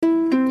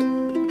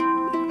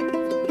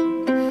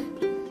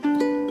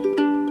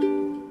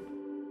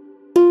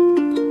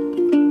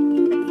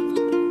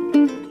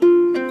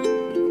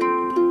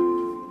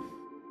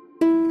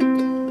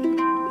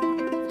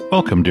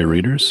Welcome, dear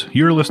readers.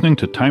 You're listening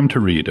to Time to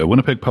Read, a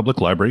Winnipeg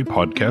Public Library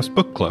podcast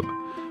book club.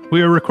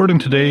 We are recording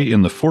today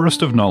in the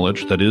forest of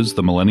knowledge that is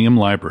the Millennium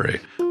Library,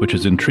 which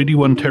is in Treaty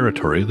 1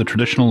 territory, the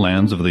traditional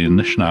lands of the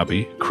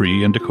Anishinaabe,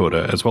 Cree, and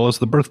Dakota, as well as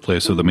the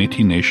birthplace of the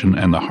Métis Nation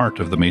and the heart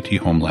of the Métis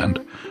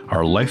homeland.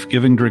 Our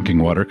life-giving drinking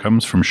water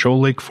comes from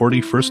Shoal Lake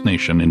 40 First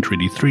Nation in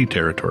Treaty 3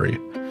 territory.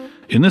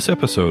 In this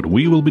episode,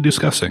 we will be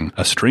discussing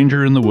A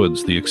Stranger in the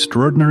Woods, the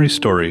extraordinary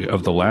story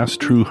of the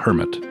last true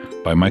hermit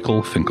by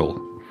Michael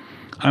Finkel.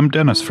 I'm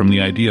Dennis from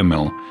the Idea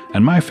Mill,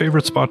 and my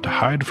favorite spot to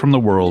hide from the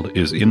world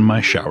is in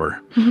my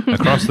shower.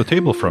 Across the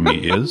table from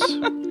me is...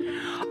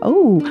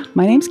 Oh,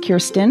 my name's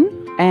Kirsten,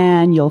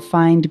 and you'll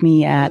find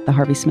me at the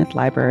Harvey Smith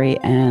Library,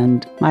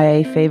 and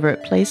my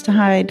favorite place to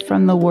hide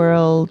from the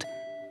world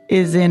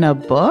is in a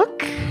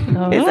book.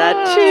 Oh. Is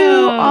that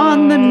too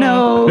on the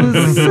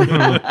nose?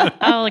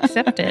 I'll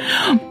accept it.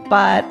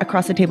 But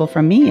across the table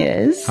from me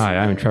is... Hi,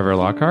 I'm Trevor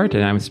Lockhart,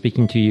 and I'm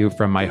speaking to you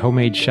from my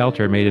homemade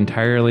shelter made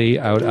entirely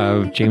out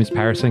of James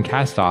Patterson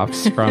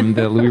cast-offs from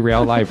the Louis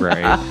Riel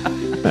Library.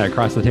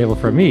 Across the table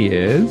from me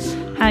is...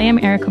 Hi, I'm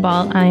Erica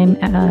Ball.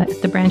 I'm at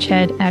the branch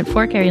head at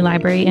Fort Garry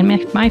Library, and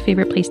my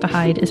favorite place to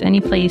hide is any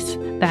place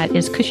that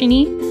is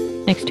cushiony,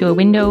 next to a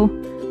window,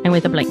 and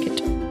with a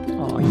blanket.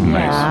 Oh,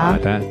 yeah.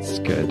 Nice. That's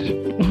good.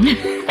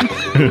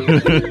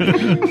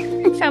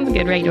 Sounds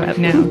good right about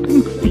now.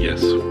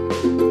 Yes. A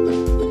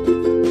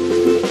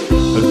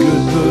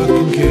good book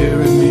can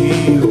carry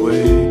me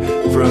away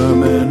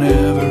from an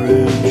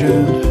average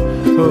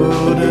and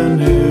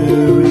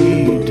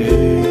ordinary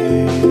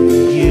day.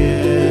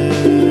 Yeah.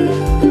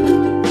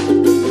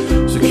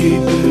 So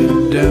keep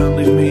it down,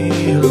 leave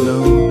me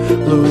alone.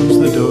 Close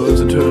the doors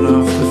and turn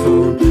off the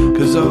phone.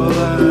 'Cause all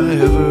I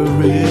ever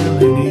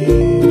really need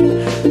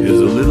is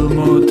a little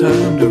more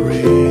time to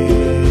read.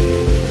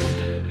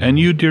 And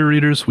you, dear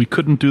readers, we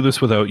couldn't do this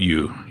without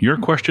you. Your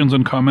questions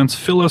and comments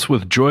fill us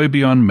with joy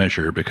beyond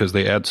measure because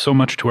they add so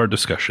much to our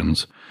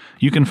discussions.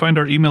 You can find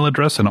our email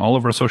address and all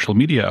of our social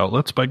media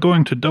outlets by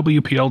going to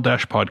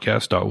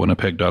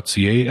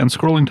wpl-podcast.winnipeg.ca and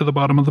scrolling to the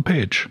bottom of the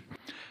page.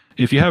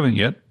 If you haven't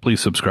yet,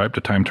 please subscribe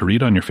to Time to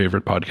Read on your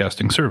favorite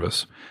podcasting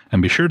service.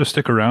 And be sure to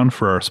stick around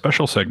for our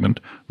special segment,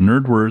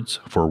 Nerd Words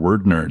for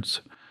Word Nerds.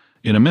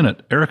 In a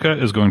minute, Erica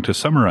is going to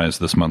summarize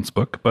this month's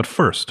book, but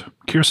first,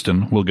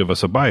 Kirsten will give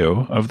us a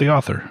bio of the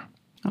author.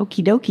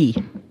 Okie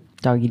dokie,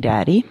 doggy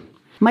daddy.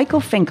 Michael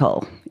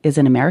Finkel is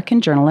an American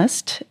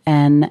journalist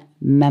and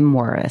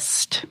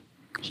memoirist.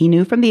 He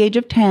knew from the age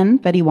of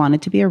 10 that he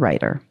wanted to be a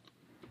writer.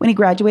 When he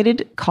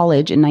graduated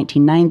college in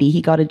 1990,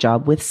 he got a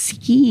job with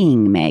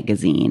Skiing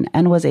Magazine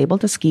and was able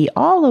to ski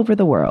all over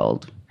the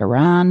world.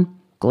 Iran,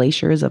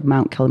 glaciers of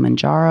Mount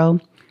Kilimanjaro.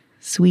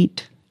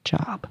 Sweet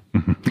job.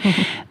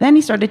 Then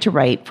he started to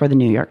write for the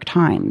New York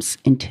Times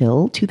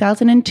until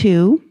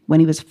 2002, when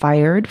he was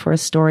fired for a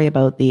story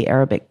about the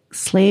Arabic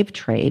slave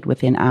trade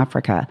within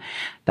Africa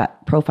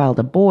that profiled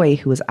a boy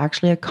who was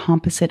actually a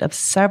composite of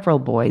several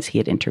boys he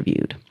had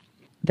interviewed.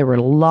 There were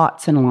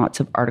lots and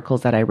lots of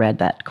articles that I read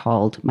that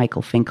called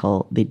Michael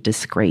Finkel the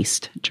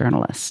disgraced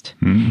journalist.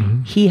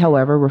 Mm-hmm. He,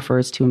 however,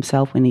 refers to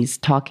himself when he's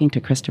talking to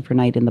Christopher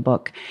Knight in the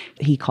book,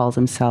 he calls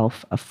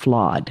himself a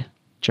flawed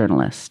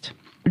journalist.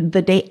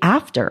 The day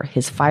after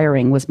his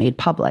firing was made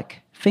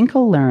public,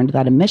 Finkel learned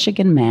that a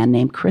Michigan man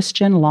named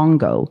Christian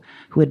Longo,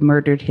 who had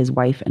murdered his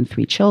wife and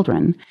 3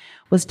 children,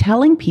 was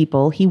telling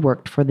people he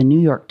worked for the New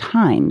York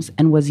Times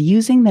and was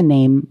using the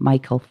name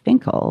Michael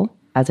Finkel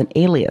as an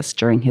alias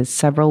during his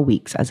several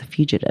weeks as a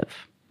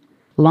fugitive.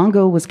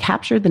 Longo was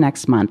captured the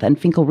next month, and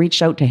Finkel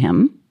reached out to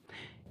him.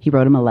 He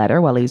wrote him a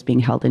letter while he was being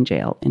held in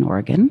jail in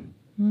Oregon,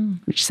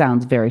 which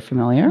sounds very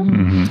familiar.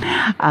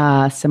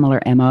 Mm-hmm.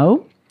 Similar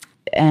MO.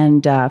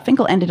 And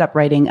Finkel ended up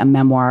writing a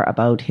memoir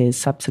about his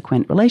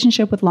subsequent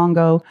relationship with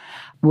Longo,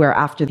 where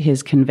after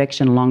his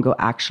conviction, Longo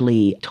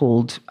actually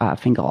told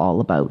Finkel all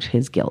about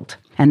his guilt.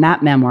 And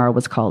that memoir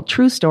was called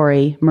True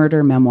Story,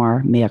 Murder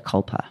Memoir, Mea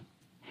Culpa.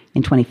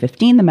 In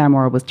 2015, the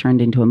memoir was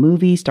turned into a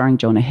movie starring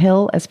Jonah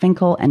Hill as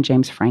Finkel and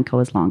James Franco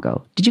as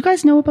Longo. Did you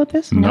guys know about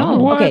this? No.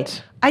 What? Okay.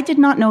 I did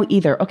not know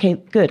either. Okay,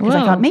 good. Because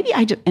I thought maybe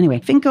I just... Anyway,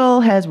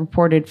 Finkel has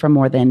reported from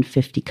more than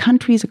 50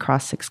 countries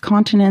across 6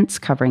 continents,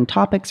 covering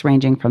topics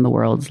ranging from the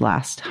world's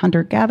last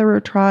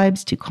hunter-gatherer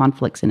tribes to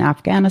conflicts in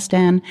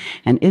Afghanistan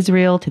and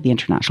Israel to the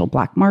international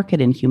black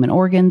market in human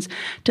organs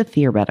to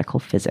theoretical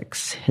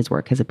physics. His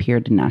work has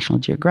appeared in National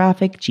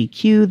Geographic,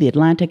 GQ, The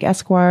Atlantic,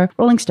 Esquire,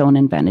 Rolling Stone,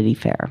 and Vanity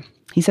Fair.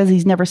 He says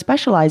he's never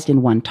specialized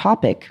in one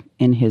topic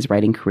in his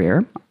writing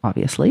career,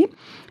 obviously.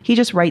 He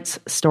just writes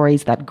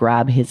stories that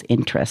grab his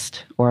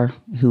interest or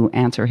who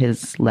answer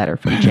his letter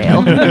from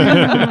jail.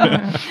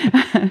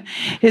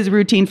 His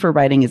routine for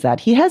writing is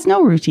that he has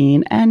no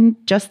routine, and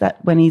just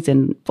that when he's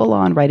in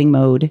full-on writing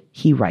mode,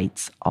 he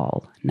writes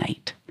all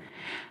night.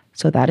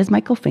 So that is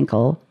Michael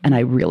Finkel, and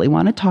I really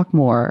want to talk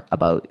more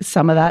about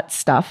some of that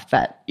stuff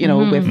that,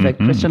 with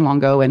Christian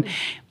Longo, and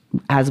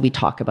as we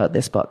talk about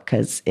this book,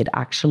 because it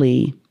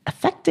actually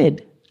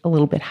affected a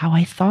little bit how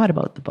I thought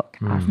about the book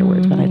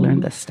afterwards when I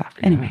learned this stuff.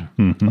 Anyway,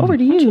 over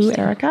to you,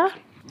 Erica.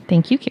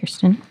 Thank you,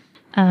 Kirsten.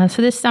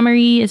 So this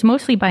summary is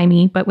mostly by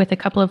me, but with a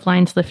couple of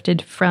lines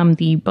lifted from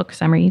the book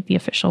summary, the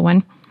official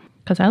one,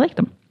 because I like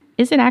them.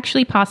 Is it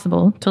actually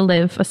possible to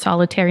live a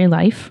solitary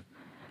life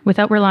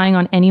without relying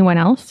on anyone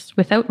else,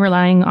 without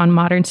relying on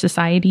modern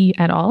society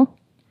at all?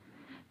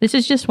 This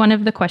is just one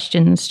of the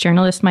questions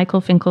journalist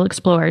Michael Finkel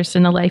explores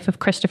in the life of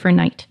Christopher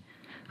Knight,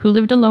 who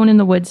lived alone in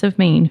the woods of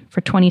Maine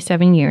for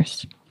 27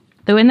 years.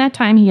 Though in that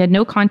time he had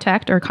no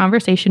contact or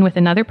conversation with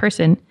another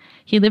person,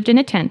 he lived in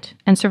a tent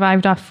and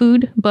survived off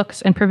food,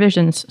 books, and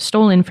provisions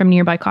stolen from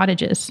nearby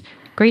cottages,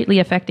 greatly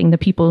affecting the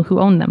people who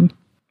owned them.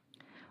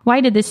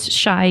 Why did this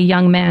shy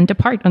young man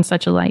depart on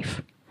such a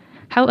life?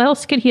 How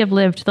else could he have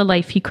lived the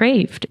life he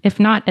craved, if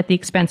not at the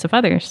expense of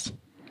others?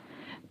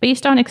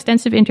 Based on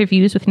extensive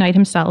interviews with Knight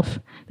himself,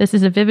 this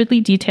is a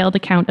vividly detailed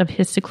account of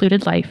his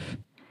secluded life.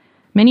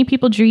 Many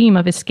people dream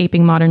of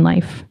escaping modern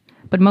life,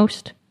 but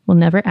most will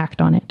never act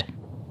on it.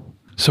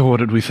 So what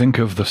did we think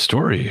of the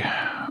story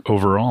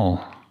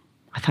overall?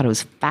 I thought it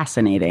was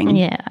fascinating.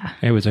 Yeah.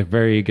 It was a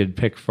very good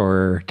pick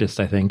for just,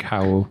 I think,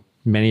 how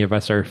many of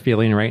us are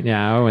feeling right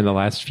now in the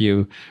last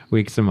few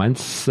weeks and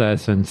months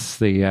since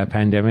the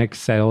pandemic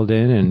settled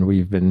in, and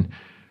we've been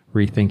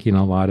rethinking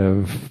a lot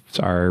of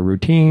our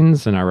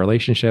routines and our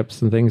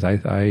relationships and things. I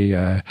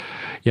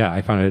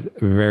found it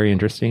very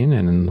interesting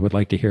and would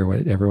like to hear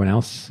what everyone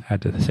else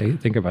had to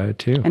think about it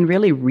too. And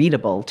really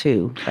readable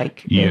too.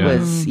 Like it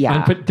was,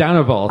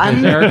 unputdownable,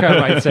 as Erica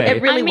might say.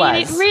 It really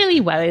was. It really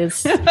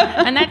was.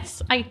 And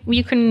that's,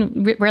 you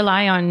can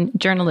rely on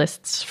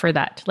journalists for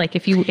that. Like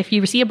if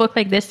you see a book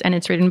like this and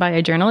it's written by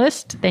a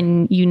journalist,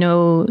 then you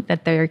know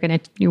that they're going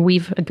to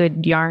weave a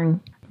good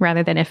yarn,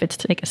 rather than if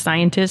it's like a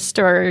scientist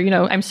or,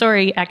 I'm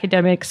sorry,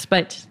 academics,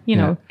 but,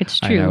 it's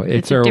true.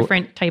 It's a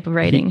different type of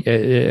writing.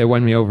 It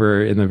won me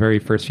over in the very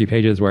first few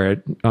pages where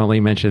it only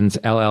mentions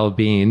LL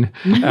Bean,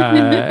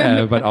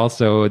 but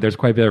also there's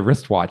quite a bit of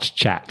wristwatch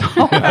chat.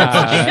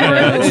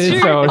 That's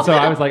true. So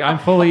I was like, I'm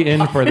fully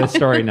in for this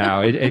story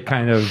now. It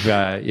kind of,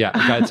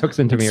 it hooks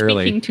into me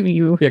early. Speaking to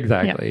you.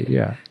 Exactly,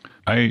 yeah.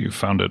 I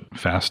found it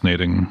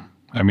fascinating.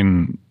 I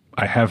mean,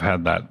 I have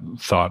had that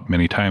thought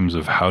many times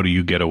of how do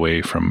you get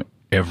away from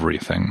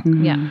everything.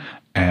 Yeah.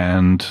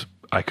 And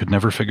I could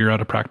never figure out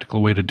a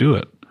practical way to do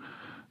it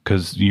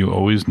because you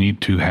always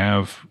need to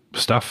have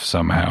stuff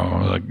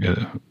somehow. Like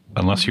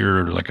unless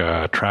you're like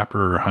a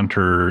trapper or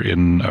hunter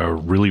in a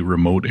really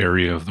remote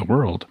area of the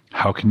world,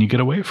 how can you get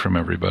away from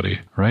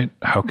everybody, right?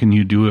 How can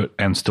you do it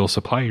and still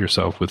supply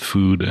yourself with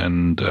food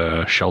and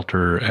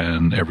shelter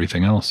and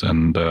everything else?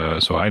 And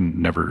so I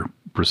never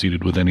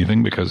proceeded with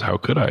anything because how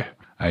could I?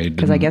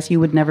 Because I guess you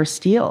would never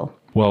steal.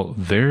 Well,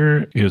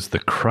 there is the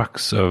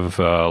crux of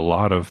a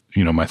lot of,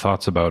 my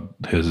thoughts about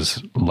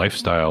his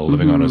lifestyle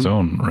living on his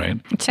own, right?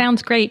 It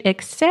sounds great,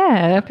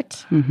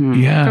 except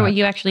for what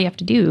you actually have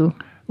to do.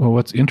 Well,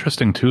 what's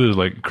interesting, too, is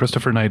like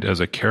Christopher Knight as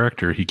a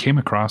character, he came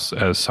across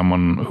as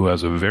someone who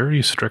has a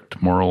very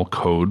strict moral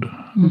code,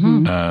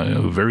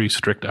 very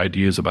strict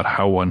ideas about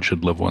how one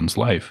should live one's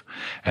life.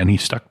 And he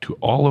stuck to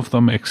all of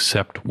them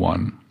except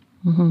one.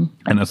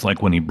 And it's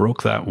like when he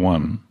broke that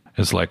one,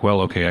 it's like,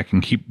 well, okay, I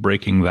can keep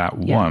breaking that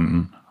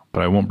one,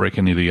 but I won't break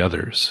any of the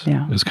others,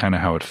 is kind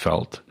of how it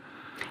felt.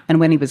 And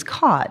when he was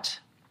caught,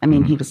 I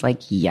mean, he was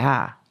like,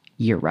 yeah,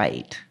 you're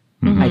right.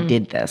 I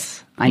did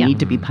this. I need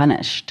to be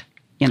punished,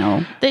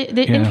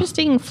 The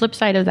interesting flip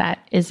side of that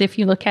is if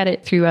you look at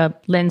it through a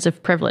lens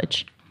of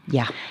privilege.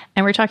 Yeah.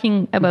 And we're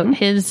talking about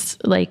his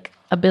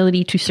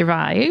ability to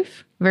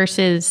survive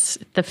versus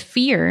the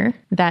fear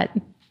that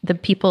the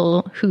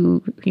people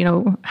who,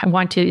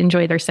 want to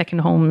enjoy their second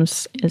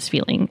homes is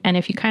feeling. And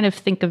if you kind of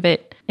think of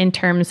it in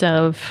terms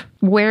of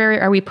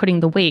where are we putting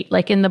the weight?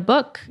 Like in the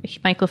book,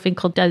 Michael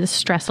Finkel does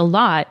stress a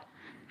lot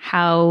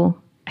how,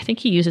 I think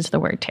he uses the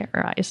word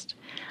terrorized,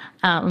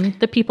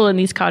 the people in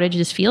these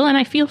cottages feel, and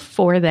I feel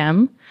for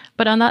them.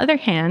 But on the other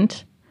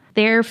hand,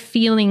 their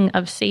feeling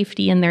of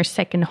safety in their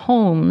second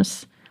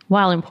homes,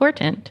 while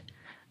important,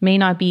 may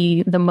not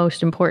be the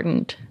most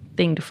important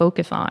thing to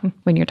focus on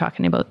when you're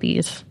talking about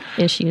these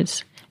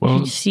issues. Well,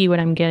 you see what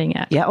I'm getting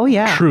at. Yeah. Oh,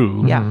 yeah.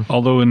 True. Yeah.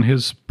 Although in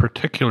his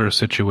particular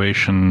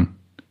situation,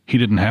 he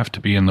didn't have to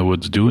be in the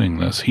woods doing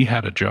this. He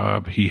had a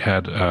job. He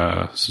had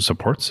a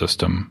support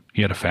system.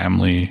 He had a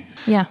family.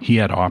 Yeah. He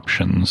had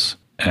options.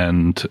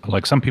 And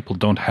like some people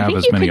don't have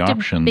as many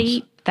options.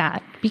 Debate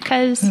that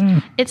because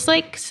it's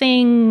like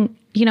saying,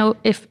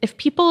 if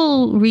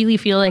people really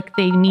feel like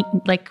they need,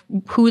 like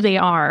who they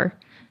are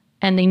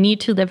and they need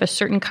to live a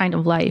certain kind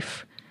of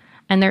life,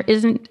 and there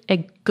isn't a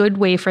good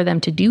way for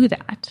them to do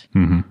that.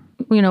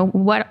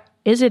 What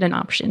is it an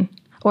option?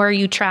 Or are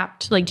you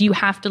trapped? Like, do you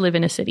have to live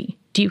in a city?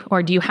 Do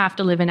you have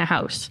to live in a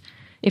house?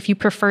 If you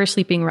prefer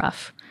sleeping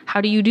rough,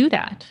 how do you do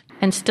that?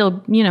 And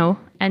still,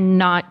 and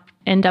not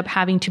end up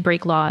having to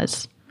break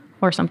laws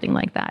or something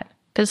like that.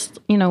 Because,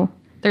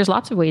 there's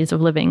lots of ways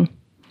of living.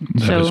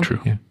 That is true.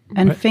 Yeah.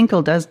 And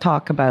Finkel does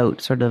talk about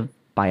sort of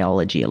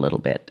biology a little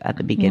bit at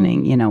the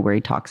beginning, you know, where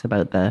he talks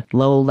about the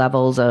low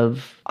levels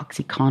of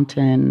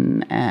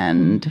OxyContin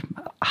and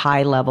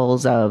high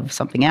levels of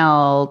something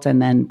else,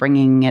 and then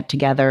bringing it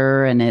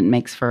together, and it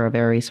makes for a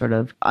very sort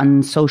of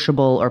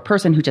unsociable, or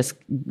person who just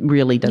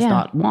really does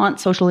not want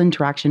social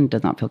interaction,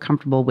 does not feel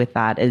comfortable with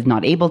that, is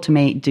not able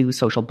to do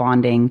social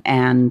bonding.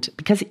 And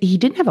because he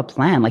didn't have a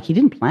plan, like he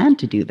didn't plan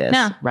to do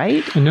this,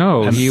 right?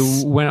 No, he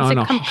went on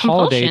a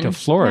holiday to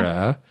compulsion.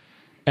 Florida,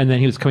 and then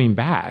he was coming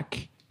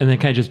back, and then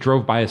kind of just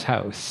drove by his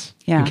house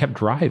and kept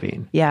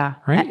driving. Yeah.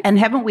 Right? And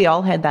haven't we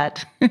all had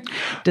that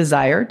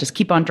desire? Just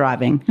keep on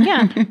driving.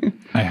 Yeah.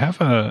 I have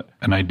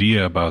an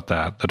idea about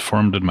that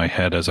formed in my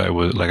head as I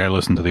was, like, I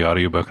listened to the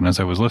audiobook, and as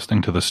I was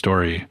listening to the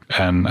story,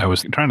 and I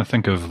was trying to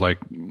think of, like,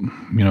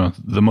 you know,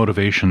 the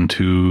motivation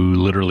to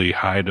literally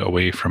hide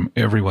away from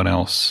everyone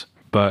else.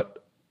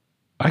 But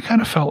I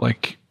kind of felt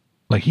like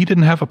he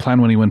didn't have a plan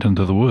when he went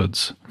into the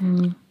woods.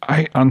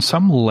 On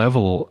some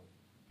level,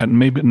 and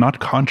maybe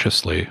not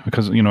consciously,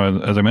 because, you know,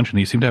 as I mentioned,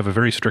 he seemed to have a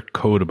very strict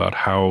code about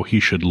how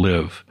he should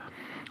live.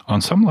 On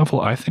some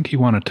level, I think he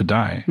wanted to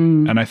die.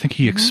 And I think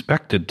he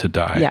expected to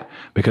die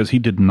because he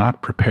did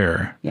not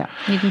prepare. Yeah.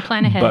 You can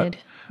plan ahead.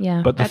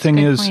 But the thing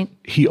is,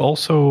 he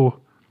also,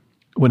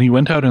 when he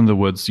went out in the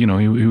woods, you know,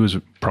 he was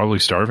probably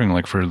starving,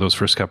 like, for those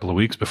first couple of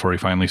weeks before he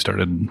finally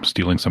started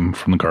stealing some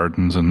from the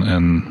gardens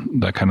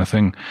and that kind of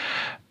thing.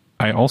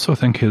 I also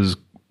think his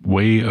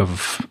way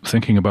of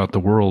thinking about the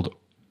world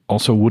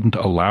also wouldn't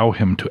allow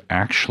him to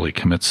actually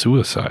commit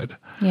suicide.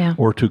 Yeah.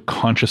 Or to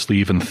consciously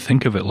even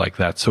think of it like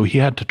that. So he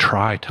had to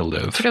try to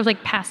live. Sort of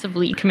like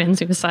passively commit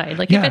suicide.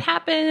 Like, if it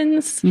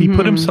happens. He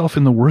put himself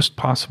in the worst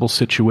possible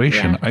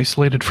situation,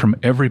 isolated from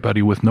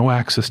everybody with no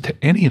access to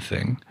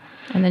anything.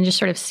 And then just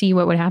sort of see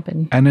what would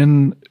happen. And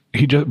then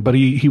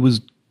he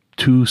was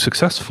too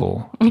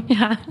successful.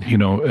 Yeah. You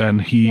know,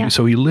 and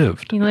so he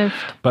lived. He lived.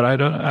 But I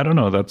don't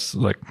know. That's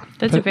a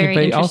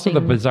very interesting. Also,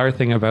 the bizarre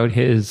thing about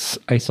his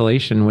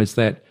isolation was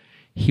that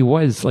he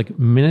was like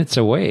minutes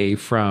away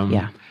from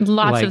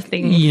lots of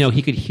things. You know,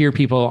 he could hear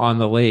people on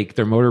the lake,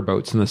 their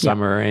motorboats in the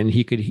summer, and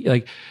he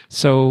could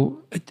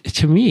so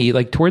to me,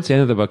 like, towards the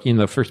end of the book, you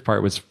know, the first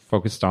part was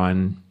focused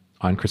on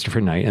Christopher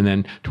Knight, and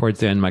then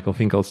towards the end, Michael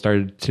Finkel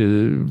started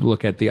to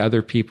look at the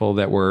other people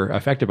that were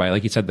affected by it.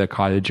 Like you said, the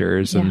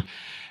cottagers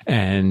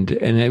and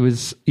it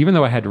was, even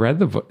though I had read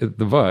the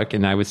book,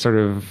 and I was sort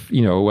of,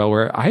 you know,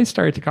 where I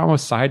started to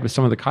almost side with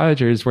some of the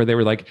cottagers, where they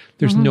were like,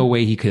 there's no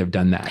way he could have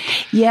done that.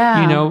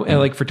 Yeah. You know, and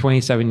like for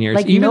 27 years.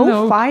 Like, even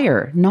no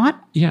fire.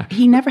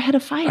 He never had a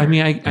fire. I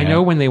mean, I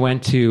know when they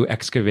went to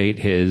excavate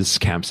his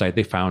campsite,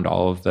 they found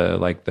all of the,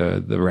 like,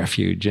 the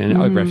refuge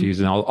and refuse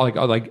and all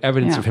like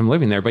evidence of him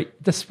living there.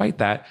 But despite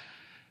that,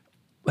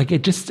 like,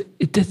 it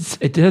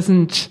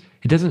doesn't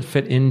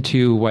fit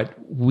into what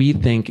we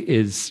think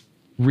is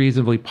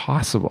reasonably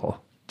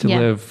possible to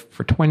live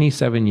for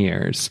 27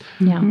 years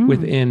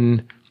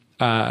within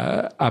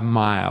a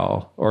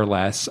mile or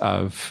less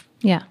of,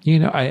 you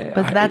know,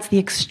 but that's the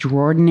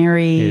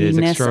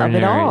extraordinariness of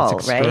it all,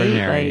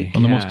 right?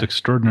 And the most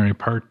extraordinary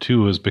part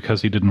too is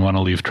because he didn't want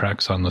to leave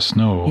tracks on the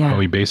snow, how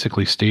he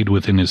basically stayed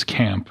within his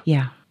camp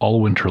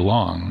all winter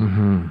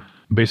long.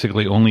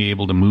 Basically only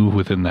able to move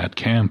within that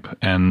camp.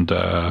 And,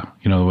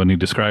 you know, when he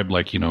described,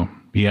 like, you know,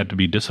 he had to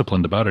be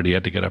disciplined about it. He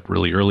had to get up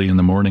really early in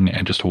the morning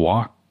and just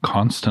walk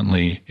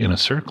constantly in a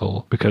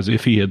circle, because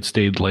if he had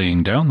stayed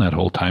laying down that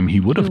whole time,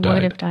 he would have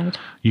died.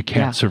 You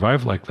can't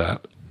survive like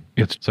that.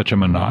 It's such a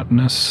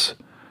monotonous,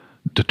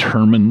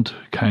 determined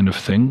kind of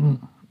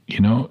thing. You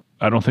know,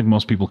 I don't think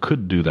most people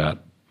could do that.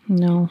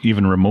 No.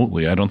 Even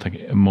remotely. I don't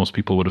think most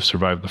people would have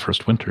survived the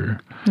first winter.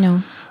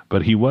 No.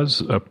 But he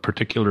was a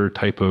particular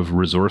type of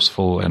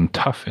resourceful and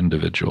tough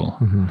individual.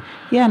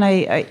 Yeah, and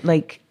I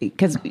like,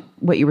 because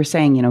what you were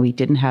saying, you know, he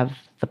didn't have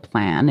the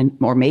plan,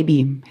 or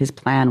maybe his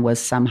plan was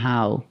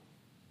somehow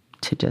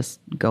to just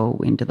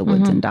go into the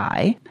woods and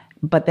die.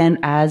 But then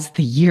as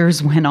the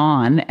years went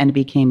on and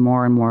became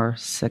more and more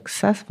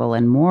successful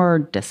and more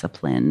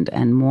disciplined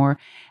and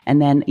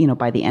then, you know,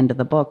 by the end of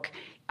the book,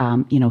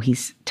 you know,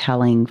 he's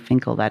telling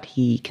Finkel that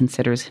he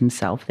considers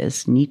himself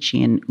this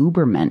Nietzschean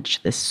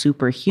Übermensch, this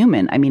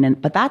superhuman. I mean,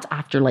 but that's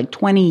after like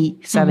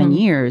 27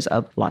 years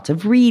of lots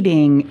of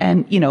reading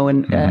and, you know,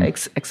 and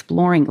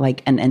exploring,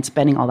 like, and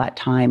spending all that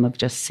time of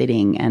just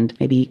sitting and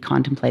maybe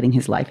contemplating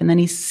his life. And then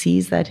he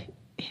sees that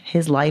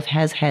his life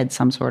has had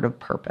some sort of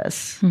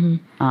purpose,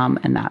 and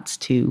that's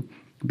to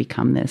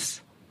become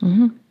this.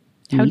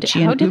 How did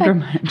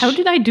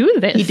I do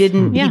this? He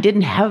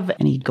didn't have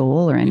any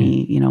goal or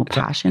any, you know,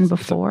 passion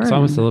before. It's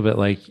almost a little bit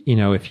like, you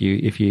know, if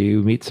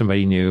you meet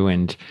somebody new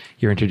and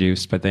you're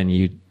introduced, but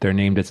then their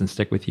name doesn't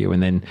stick with you,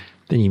 and then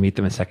you meet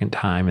them a second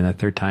time and a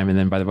third time, and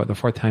then by the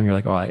fourth time you're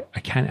like, oh, I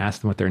can't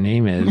ask them what their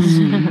name is,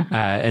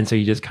 and so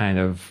you just kind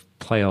of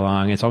play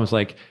along. It's almost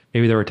like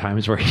maybe there were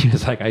times where he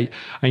was like, I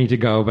need to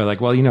go, but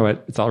like, well, you know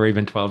what? It's already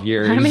been 12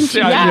 years. I'm way too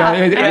deep now.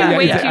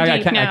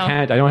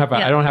 I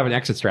don't have an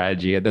exit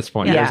strategy at this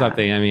point or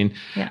something. I mean,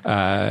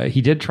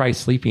 he did try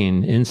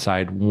sleeping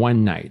inside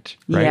one night,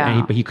 right?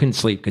 Yeah. But he couldn't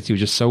sleep because he was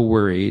just so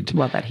worried.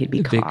 Well, that he'd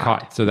be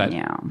caught.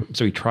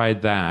 So he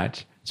tried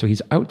that. So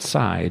he's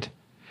outside.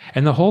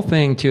 And the whole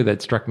thing too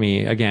that struck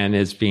me again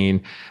is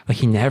being like,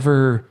 he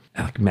never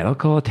like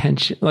medical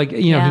attention, like,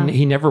 you know,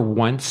 he never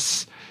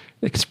once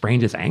like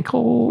sprained his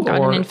ankle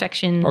got an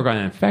infection.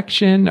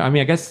 I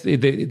mean, I guess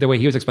the way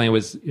he was explaining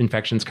was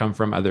infections come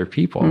from other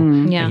people.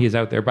 Yeah. And he's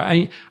out there. But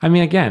I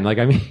mean, again, like,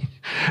 I mean,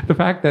 the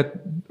fact that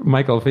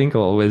Michael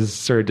Finkel was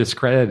sort of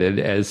discredited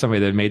as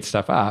somebody that made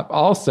stuff up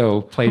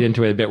also played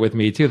into it a bit with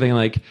me too, thinking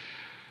like,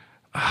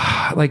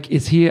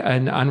 is he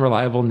an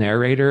unreliable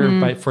narrator,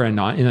 but in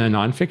a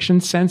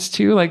nonfiction sense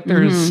too? Like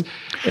there's,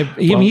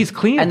 he's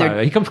clean about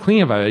it. He comes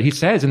clean about it. He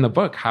says in the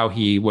book how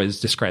he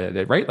was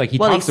discredited, right? Like he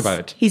talks about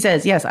it. He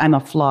says, yes, I'm a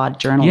flawed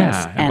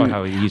journalist. Yeah, about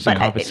how he used the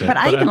opposite. But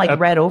I even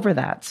read over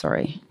that.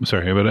 Sorry,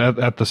 but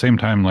at the same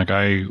time, like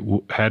I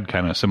had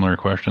kind of similar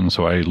questions.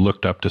 So I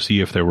looked up to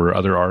see if there were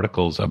other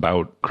articles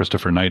about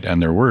Christopher Knight,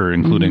 and there were,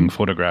 including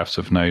photographs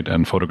of Knight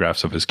and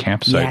photographs of his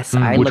campsite. Yes,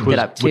 I looked it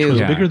up too. Which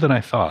was bigger than I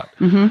thought.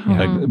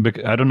 Like,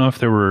 I don't know if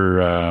there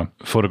were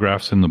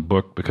photographs in the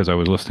book because I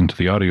was listening to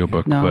the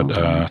audiobook, but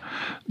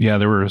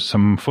there were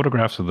some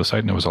photographs of the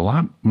site, and it was a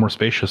lot more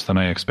spacious than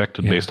I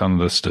expected based on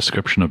this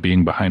description of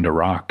being behind a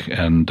rock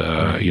and,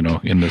 you know,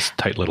 in this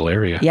tight little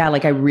area. Yeah,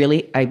 like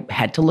I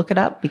had to look it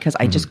up because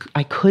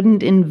I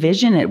couldn't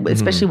envision it,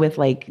 especially with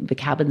like the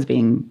cabins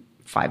being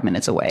 5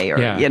 minutes away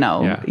or, you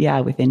know,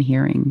 within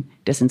hearing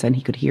distance, and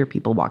he could hear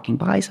people walking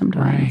by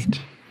sometimes.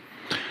 Right.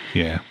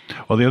 Yeah.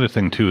 Well, the other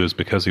thing too is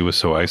because he was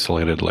so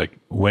isolated, like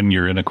when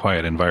you're in a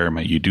quiet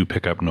environment, you do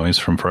pick up noise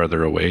from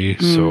farther away.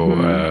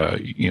 So,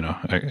 you know,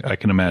 I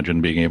can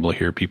imagine being able to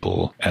hear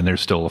people and they're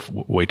still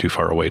way too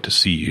far away to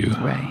see you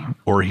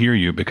or hear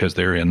you because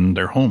they're in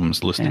their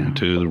homes listening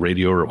to the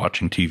radio or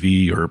watching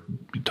TV or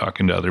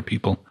talking to other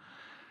people.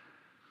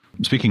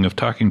 Speaking of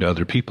talking to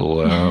other people,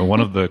 one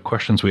of the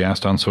questions we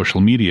asked on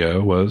social media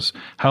was,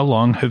 how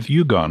long have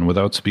you gone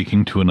without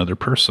speaking to another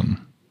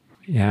person?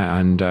 Yeah,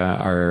 and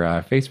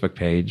our Facebook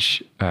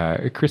page,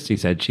 Christy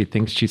said she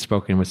thinks she's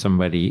spoken with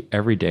somebody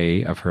every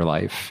day of her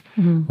life,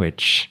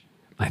 which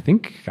I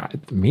think,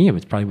 me, it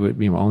was probably would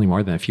be only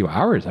more than a few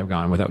hours I've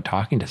gone without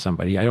talking to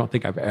somebody. I don't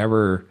think I've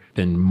ever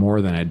been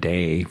more than a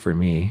day for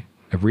me.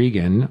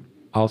 Regan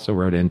also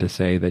wrote in to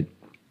say that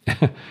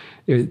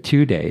it was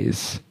 2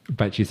 days,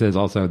 but she says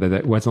also that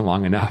it wasn't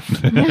long enough.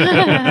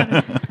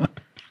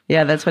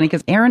 Yeah, that's funny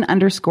because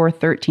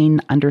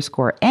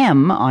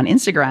Aaron_13_M on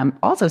Instagram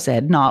also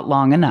said not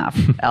long enough,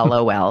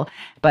 LOL.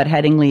 But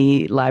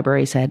Headingley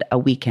Library said a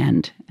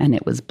weekend, and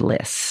it was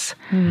bliss.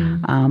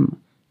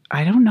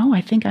 I don't know.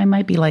 I think I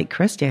might be like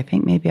Christy. I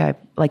think maybe I,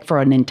 like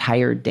for an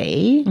entire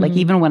day, like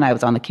even when I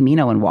was on the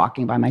Camino and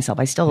walking by myself,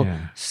 I still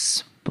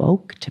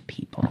spoke to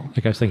people.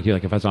 Like I was thinking,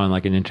 like if I was on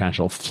like an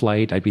international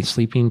flight, I'd be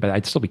sleeping, but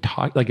I'd still be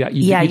talking. Like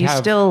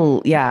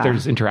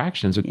there's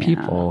interactions with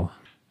people.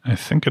 I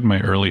think in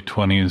my early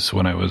 20s,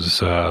 when I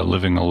was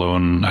living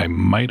alone, I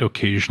might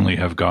occasionally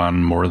have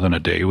gone more than a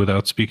day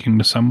without speaking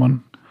to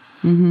someone.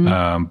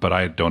 But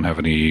I don't have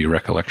any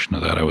recollection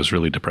of that. I was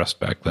really depressed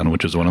back then,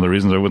 which is one of the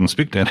reasons I wouldn't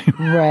speak to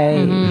anyone.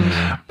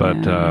 Right.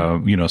 But,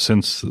 you know,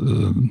 since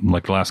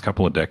like the last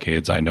couple of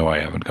decades, I know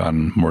I haven't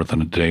gone more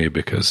than a day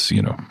because,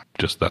 you know,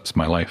 just that's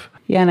my life.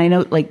 Yeah. And I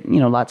know, like,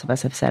 you know, lots of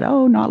us have said,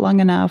 oh, not long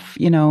enough,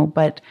 you know,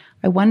 but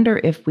I wonder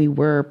if we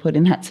were put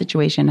in that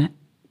situation,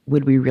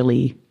 would we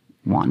really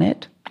want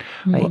it?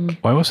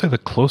 Like, well, I will say the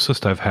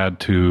closest I've had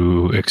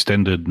to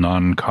extended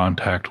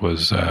non-contact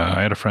was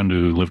I had a friend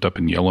who lived up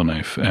in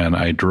Yellowknife, and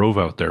I drove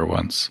out there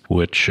once,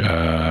 which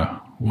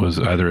was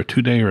either a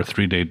 2-day or a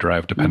 3-day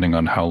drive, depending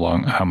on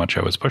how much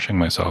I was pushing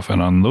myself.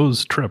 And on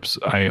those trips,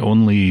 I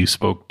only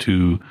spoke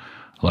to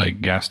like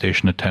gas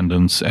station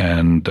attendants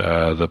and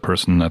the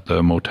person at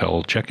the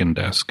motel check-in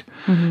desk,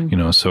 you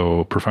know,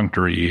 so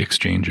perfunctory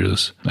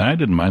exchanges. And I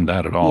didn't mind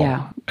that at all.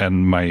 Yeah.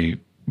 And my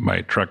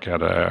truck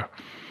had a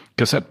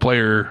cassette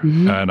player,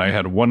 and I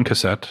had one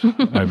cassette.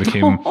 I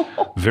became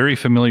very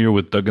familiar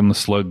with Doug and the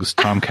Slugs'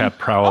 Tomcat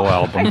Prowl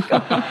album.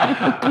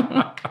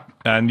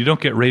 And you don't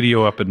get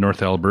radio up in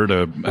North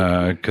Alberta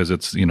because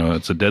it's, you know,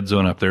 it's a dead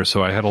zone up there.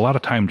 So I had a lot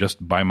of time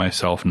just by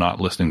myself, not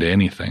listening to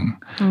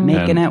anything.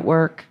 Making it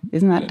work.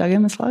 Isn't that Doug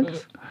and the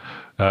Slugs?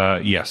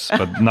 Yes,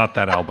 but not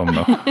that album,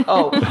 though.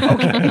 Oh,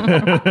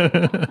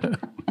 okay.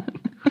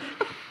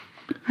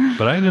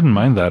 But I didn't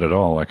mind that at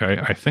all. Like,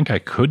 I think I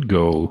could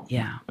go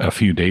a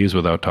few days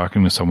without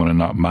talking to someone and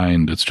not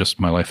mind. It's just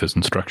my life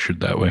isn't structured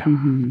that way.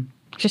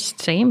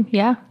 Just same,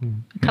 a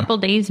couple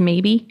days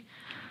maybe.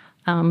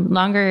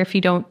 Longer if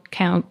you don't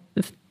count,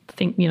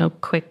 you know,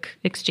 quick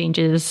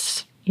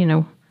exchanges, you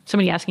know,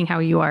 somebody asking how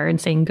you are and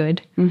saying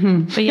good.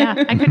 But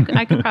yeah,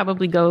 I could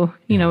probably go,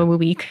 you know, a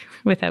week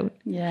without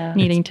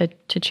needing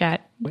to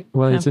chat.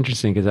 Well, it's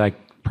interesting because I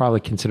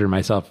probably consider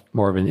myself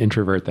more of an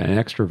introvert than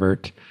an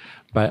extrovert.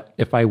 But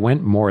if I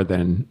went more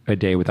than a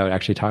day without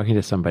actually talking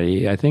to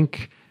somebody, I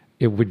think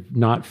it would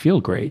not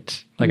feel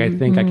great. Like, I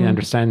think I can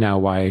understand now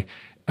why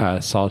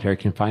solitary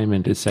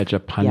confinement is such a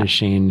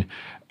punishing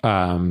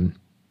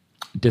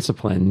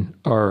discipline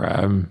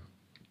or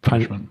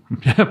punishment.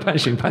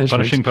 Punishing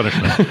punishment.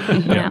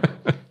 Yeah.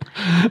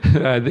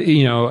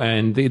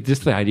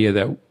 Just the idea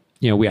that,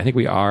 I think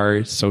we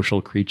are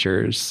social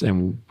creatures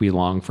and we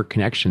long for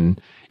connection,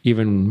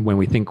 even when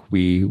we think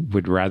we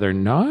would rather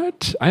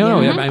not. I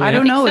don't know. I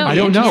don't know. I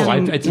don't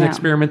know. It's an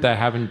experiment that I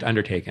haven't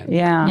undertaken.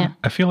 Yeah.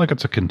 I feel like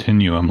it's a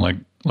continuum. Like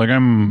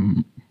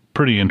I'm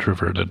pretty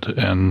introverted,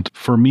 and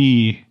for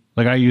me,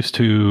 like I used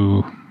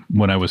to,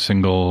 when I was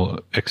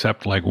single,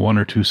 accept like 1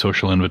 or 2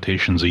 social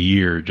invitations a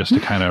year just to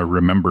kind of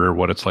remember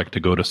what it's like to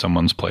go to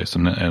someone's place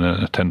and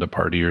attend a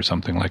party or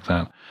something like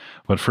that.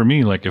 But for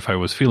me, like if I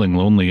was feeling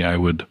lonely, I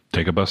would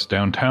take a bus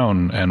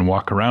downtown and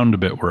walk around a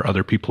bit where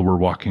other people were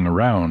walking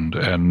around,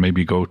 and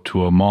maybe go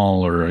to a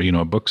mall or,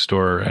 a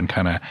bookstore and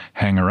kind of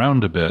hang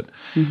around a bit,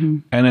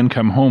 and then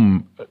come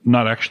home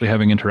not actually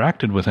having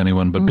interacted with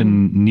anyone, but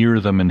been near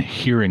them and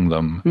hearing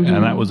them.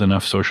 And that was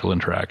enough social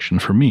interaction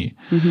for me.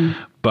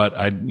 But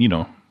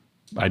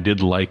I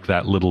did like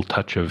that little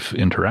touch of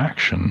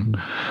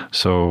interaction.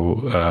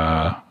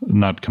 So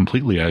not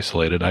completely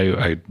isolated.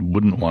 I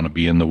wouldn't want to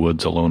be in the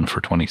woods alone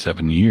for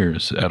 27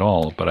 years at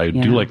all. But I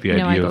do like the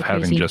idea of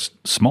having just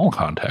small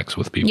contacts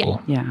with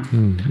people. Yeah.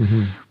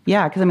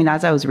 Yeah, because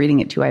as I was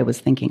reading it too, I was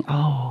thinking,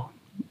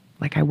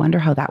 like, I wonder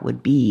how that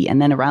would be.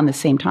 And then around the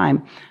same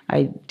time,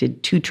 I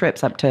did 2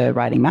 trips up to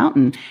Riding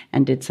Mountain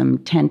and did some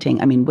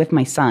tenting, with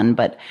my son,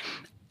 but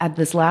at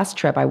this last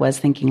trip, I was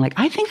thinking, like,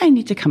 I think I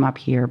need to come up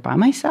here by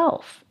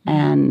myself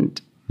and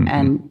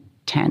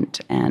tent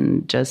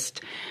and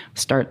just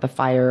start the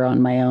fire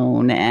on my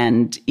own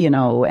and,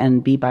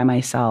 and be by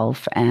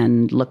myself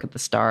and look at the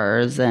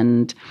stars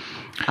and,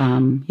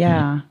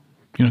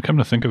 Come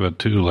to think of it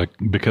too, like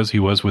because he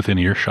was within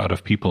earshot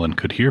of people and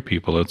could hear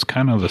people, it's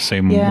kind of the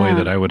same way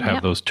that I would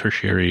have those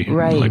tertiary,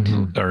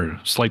 or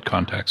slight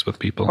contacts with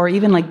people. Or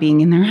even like being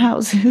in their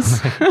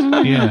houses.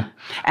 Yeah.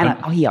 And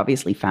he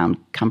obviously found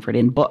comfort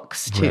in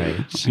books too.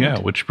 Right. Yeah,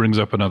 which brings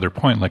up another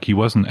point. Like he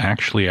wasn't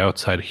actually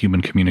outside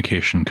human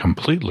communication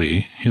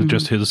completely.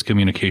 Just his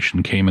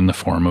communication came in the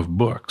form of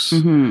books.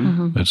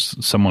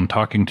 It's someone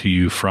talking to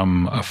you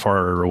from a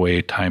far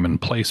away time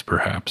and place,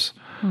 perhaps.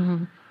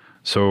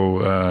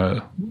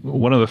 So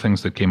one of the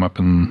things that came up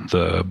in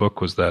the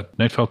book was that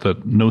I felt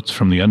that Notes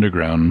from the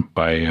Underground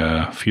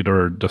by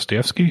Fyodor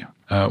Dostoevsky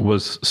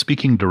was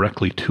speaking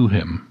directly to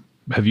him.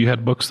 Have you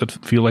had books that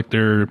feel like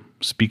they're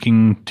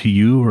speaking to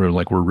you, or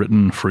like were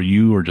written for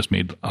you, or just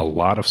made a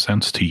lot of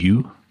sense to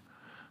you?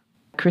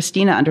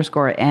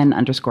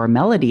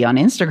 Christina_N_Melody on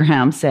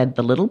Instagram said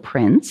The Little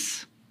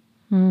Prince,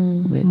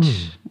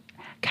 which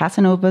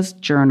Casanova's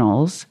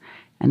Journals,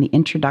 and the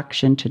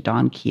Introduction to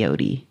Don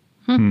Quixote.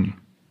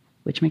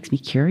 Which makes me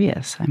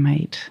curious. I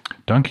might.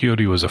 Don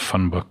Quixote was a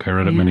fun book. I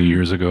read it many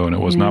years ago, and it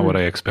was not what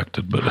I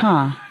expected, but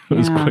it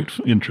was quite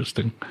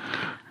interesting.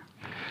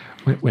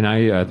 When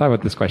I thought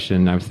about this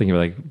question, I was thinking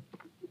like,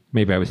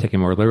 maybe I was taking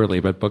more literally,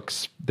 but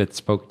books that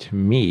spoke to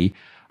me,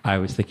 I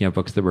was thinking of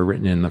books that were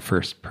written in the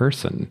first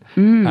person.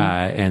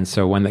 And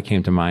so one that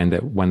came to mind,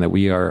 one that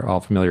we are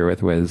all familiar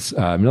with, was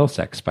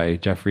Middlesex by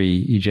Jeffrey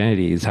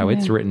Eugenides, how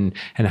it's written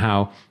and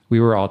how we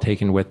were all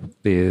taken with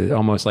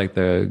almost like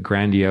the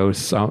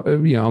grandiose,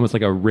 almost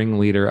like a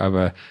ringleader of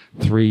a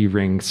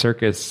 3-ring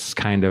circus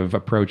kind of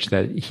approach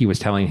that he was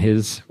telling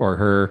his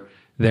or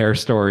their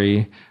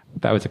story.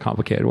 That was a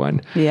complicated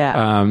one.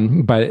 Yeah.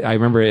 But I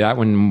remember that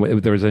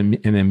one, there was an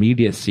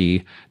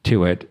immediacy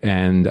to it.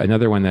 And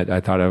another one that I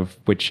thought of,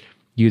 which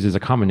uses a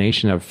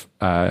combination of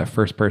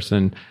first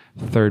person,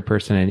 third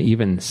person, and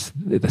even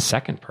the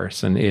second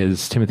person,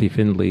 is Timothy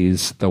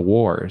Findley's The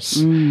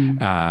Wars,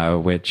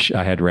 which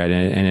I had read.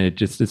 And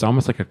it's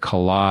almost like a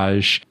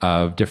collage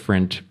of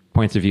different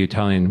points of view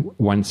telling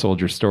one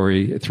soldier's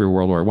story through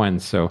World War I.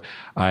 So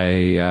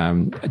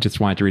I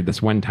just wanted to read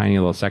this one tiny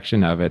little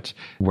section of it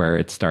where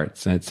it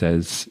starts, and it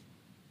says,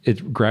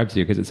 it grabs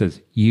you because it says,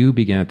 "You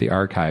begin at the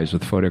archives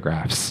with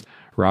photographs.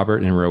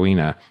 Robert and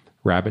Rowena,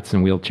 rabbits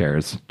and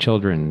wheelchairs,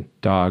 children,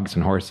 dogs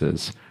and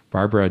horses,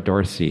 Barbara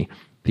Dorsey,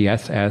 the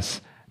SS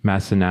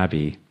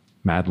Masanabi,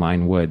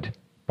 Madeline Wood,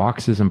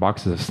 boxes and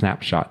boxes of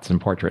snapshots and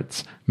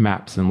portraits,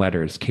 maps and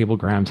letters,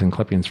 cablegrams and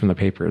clippings from the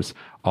papers.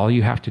 All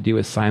you have to do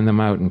is sign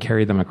them out and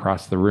carry them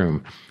across the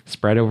room.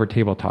 Spread over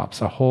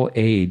tabletops, a whole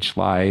age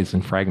lies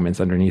in fragments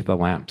underneath the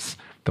lamps.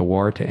 The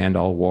war to end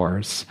all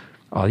wars.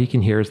 All you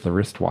can hear is the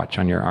wristwatch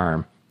on your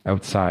arm.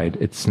 Outside,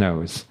 it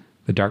snows.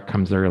 The dark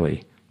comes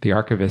early. The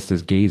archivist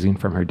is gazing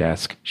from her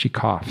desk. She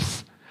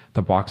coughs.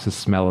 The boxes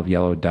smell of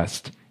yellow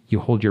dust. You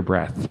hold your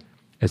breath.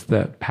 As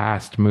the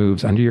past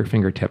moves under your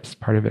fingertips,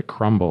 part of it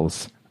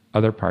crumbles.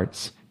 Other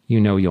parts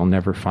you know you'll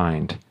never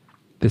find.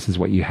 This is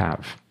what you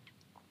have."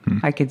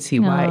 I could see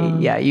why.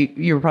 Yeah,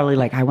 you were probably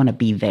like, I want to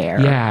be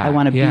there. Yeah, I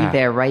want to be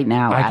there right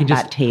now at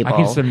that table. I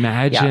can just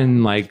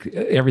imagine like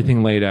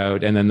everything laid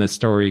out, and then the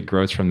story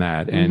grows from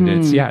that. And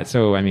it's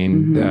So I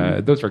mean,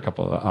 those are a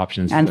couple of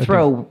options. And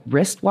throw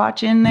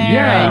wristwatch in there,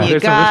 and you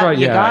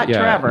got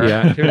Trevor.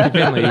 Yeah,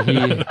 Timothy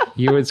Finley.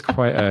 He was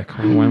quite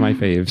one of my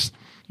faves.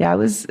 Yeah, I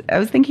was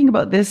thinking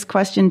about this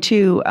question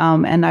too,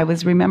 and I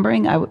was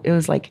remembering it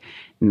was like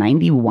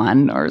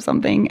 91 or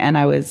something, and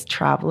I was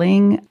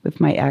traveling with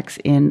my ex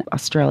in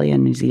Australia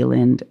and New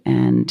Zealand,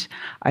 and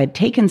I had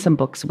taken some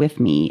books with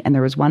me, and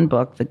there was one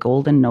book, The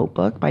Golden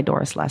Notebook by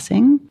Doris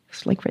Lessing.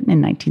 It's like written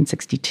in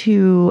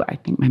 1962. I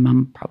think my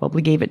mom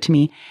probably gave it to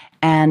me,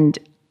 and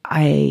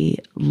I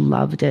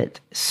loved it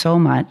so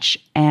much.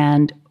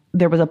 And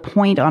there was a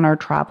point on our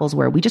travels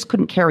where we just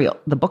couldn't carry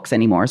the books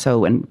anymore.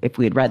 So, and if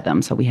we had read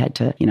them, so we had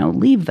to,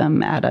 leave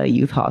them at a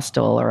youth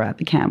hostel or at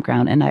the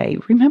campground. And I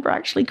remember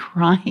actually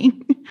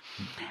crying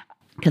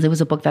because it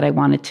was a book that I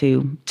wanted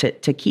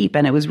to keep.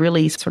 And it was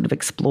really sort of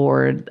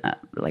explored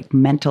like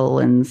mental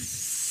and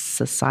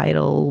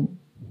societal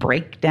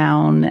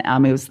breakdown.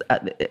 It was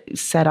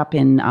set up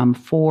in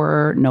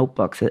 4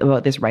 notebooks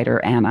about this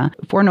writer, Anna.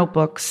 4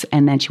 notebooks,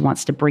 and then she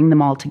wants to bring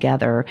them all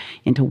together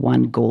into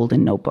one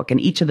golden notebook. And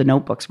each of the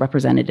notebooks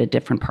represented a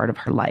different part of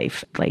her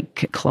life,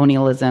 like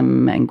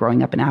colonialism and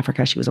growing up in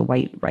Africa. She was a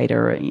white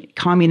writer,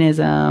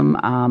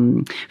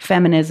 communism,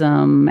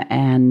 feminism,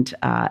 and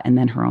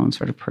then her own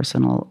sort of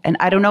personal. And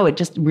I don't know, it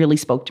just really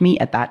spoke to me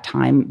at that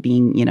time,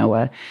 being,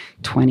 a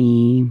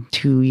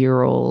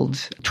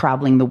 22-year-old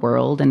traveling the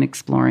world and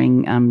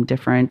exploring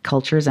different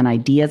cultures and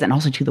ideas. And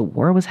also, too, the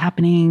war was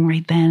happening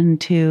right then,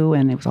 too.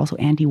 And it was also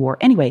anti-war.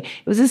 Anyway,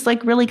 it was this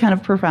like really kind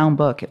of profound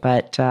book.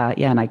 But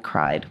and I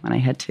cried when I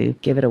had to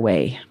give it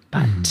away.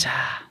 But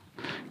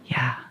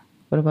yeah.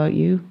 What about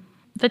you?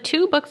 The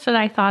 2 books that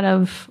I thought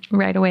of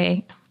right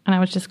away, and I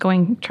was just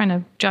trying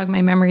to jog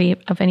my memory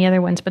of any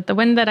other ones, but the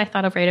one that I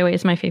thought of right away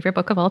is my favorite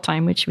book of all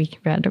time, which we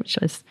read, which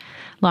was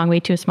Long Way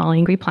to a Small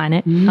Angry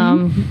Planet.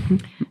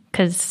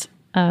 Because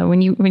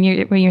when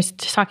you're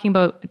talking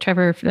about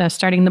Trevor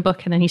starting the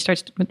book, and then he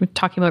starts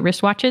talking about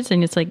wristwatches,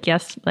 and it's like,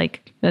 yes,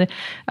 like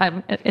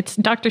it's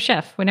Dr.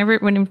 Chef.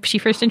 When she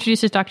first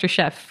introduces Dr.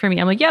 Chef, for me,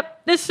 I'm like,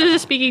 yep, this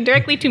is speaking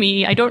directly to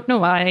me. I don't know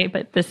why,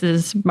 but this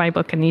is my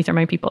book, and these are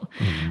my people.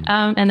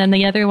 And then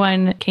the other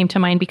one came to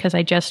mind because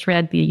I just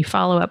read the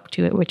follow-up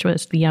to it, which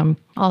was the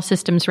All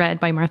Systems Red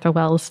by Martha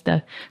Wells,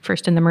 the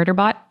first in the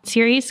Murderbot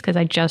series, because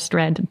I just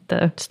read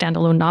the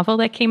standalone novel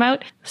that came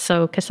out.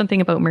 So, because something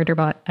about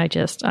Murderbot, I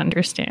just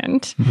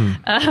understand.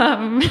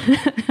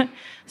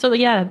 So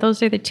yeah,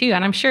 those are the 2.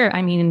 And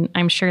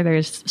I'm sure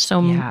there's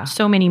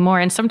so many more.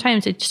 And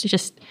sometimes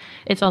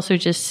it's also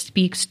just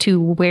speaks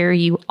to where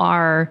you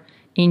are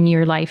in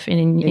your life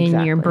and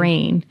in your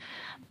brain.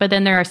 But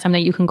then there are some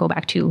that you can go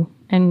back to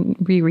and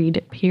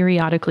reread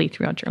periodically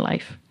throughout your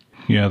life.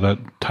 Yeah, that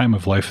time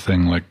of life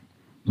thing, like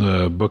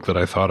the book that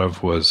I thought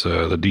of was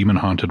The Demon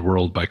Haunted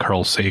World by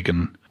Carl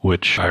Sagan,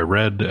 which I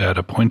read at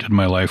a point in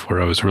my life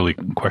where I was really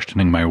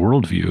questioning my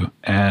worldview.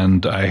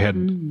 And I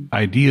had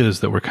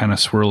ideas that were kind of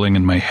swirling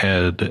in my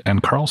head.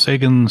 And Carl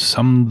Sagan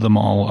summed them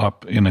all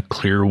up in a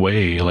clear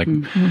way. Like,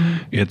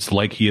 it's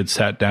like he had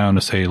sat down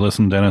to say,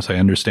 listen, Dennis, I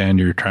understand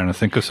you're trying to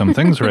think of some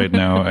things right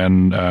now,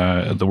 and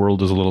the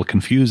world is a little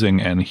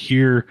confusing. And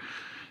here,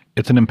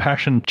 it's an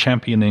impassioned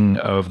championing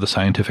of the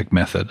scientific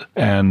method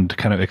and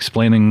kind of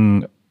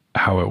explaining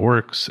how it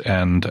works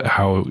and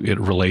how it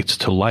relates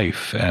to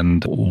life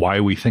and why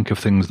we think of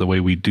things the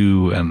way we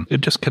do. And it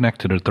just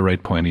connected at the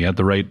right point. He had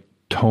the right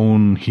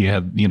tone. He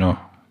had,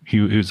 he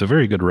was a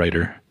very good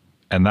writer.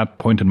 And that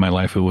point in my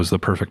life, it was the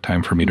perfect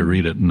time for me to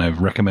read it. And I've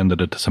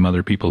recommended it to some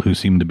other people who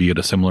seem to be at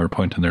a similar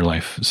point in their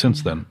life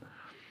since then.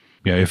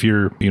 Yeah, if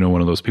you're, one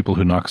of those people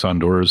who knocks on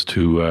doors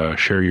to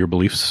share your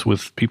beliefs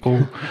with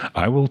people,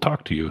 I will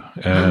talk to you.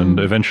 And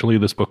eventually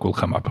this book will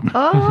come up.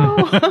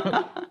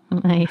 Oh,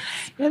 nice.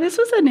 Yeah, this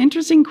was an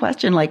interesting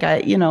question. Like,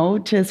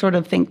 to sort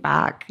of think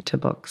back to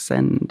books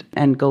and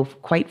go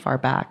quite far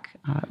back.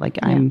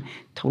 I'm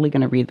totally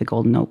going to read The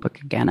Golden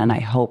Notebook again, and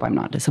I hope I'm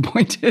not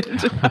disappointed.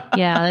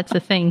 Yeah, that's the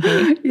thing.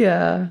 Hey?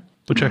 Yeah.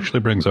 Which actually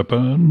brings up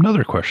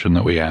another question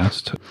that we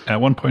asked. At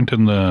one point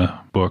in the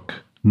book,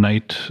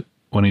 Knight,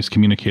 when he's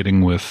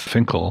communicating with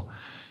Finkel,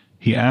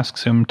 he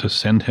asks him to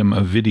send him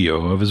a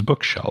video of his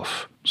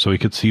bookshelf so he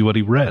could see what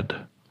he read,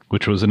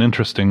 which was an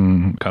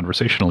interesting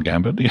conversational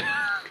gambit.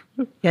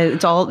 Yeah,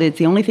 it's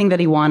the only thing that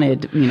he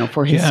wanted,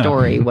 for his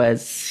story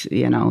was,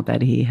 that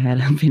he had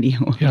a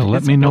video. Yeah,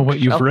 let me know what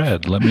you've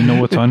read. Let me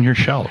know what's on your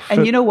shelf.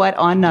 And you know what?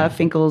 On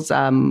Finkel's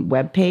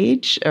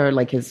webpage, or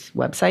like his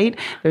website,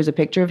 there's a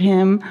picture of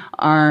him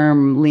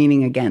arm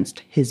leaning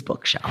against his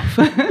bookshelf.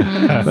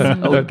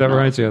 That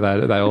reminds me of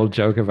that old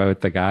joke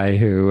about the guy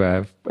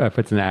who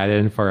puts an ad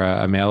in for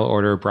a mail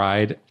order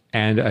bride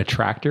and a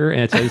tractor,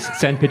 and it says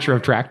 "send picture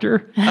of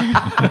tractor."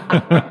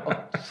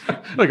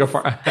 Like a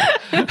far.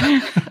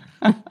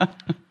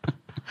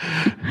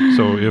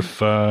 So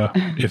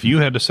if you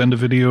had to send a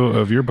video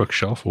of your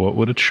bookshelf, what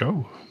would it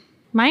show?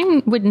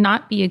 Mine would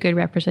not be a good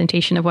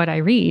representation of what I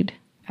read.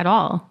 at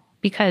all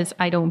because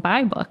I don't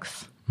buy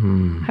books.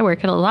 I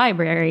work at a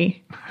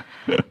library.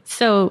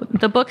 So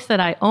the books that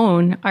I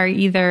own are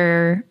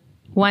either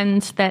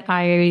ones that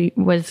I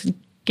was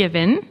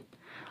given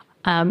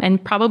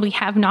and probably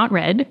have not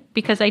read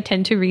because I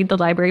tend to read the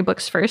library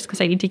books first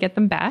because I need to get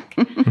them back.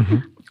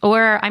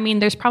 Or, I mean,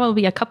 there's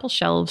probably a couple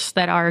shelves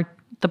that are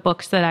the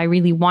books that I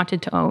really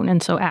wanted to own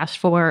and so asked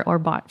for or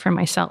bought for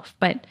myself.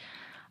 But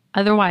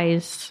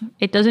otherwise,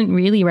 it doesn't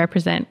really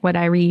represent what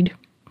I read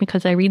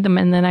because I read them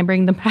and then I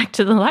bring them back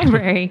to the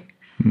library.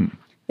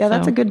 Yeah,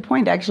 that's a good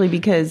point, actually,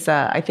 because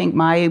I think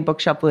my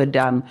bookshelf would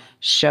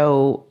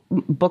show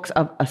books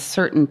of a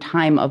certain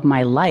time of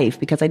my life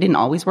because I didn't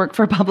always work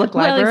for a public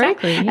library. Well,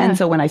 exactly, yeah. And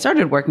so when I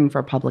started working for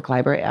a public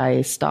library,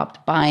 I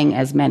stopped buying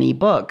as many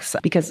books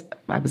because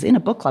I was in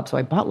a book club. So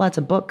I bought lots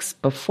of books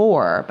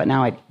before, but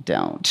now I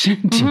don't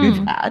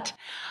do that.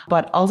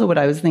 But also what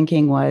I was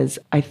thinking was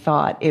I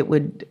thought it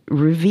would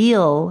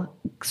reveal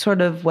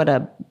sort of what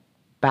a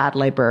bad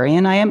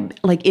librarian I am.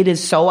 Like, it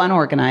is so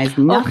unorganized.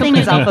 Nothing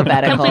is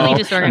alphabetical.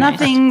 Completely disorganized.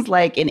 Nothing's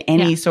like in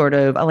any sort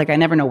of, like, I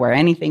never know where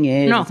anything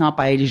is. No. It's not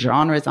by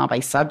genre. It's not by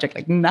subject,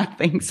 like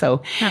nothing.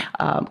 So,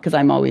 because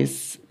I'm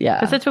always,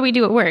 Because that's what we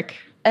do at work.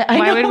 I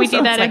Why know, would we so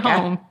do that it's at like,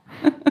 home?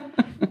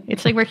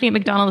 It's like working at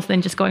McDonald's,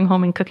 then just going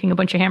home and cooking a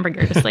bunch of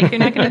hamburgers. Like, you're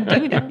not going to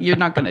do that. You're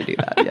not going to do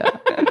that.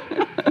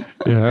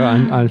 Yeah.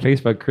 On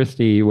Facebook,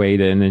 Christy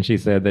weighed in and she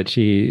said that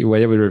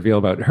what it would reveal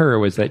about her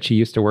was that she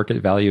used to work at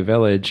Value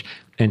Village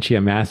and she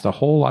amassed a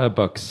whole lot of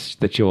books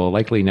that you will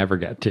likely never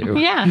get to.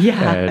 Yeah.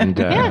 And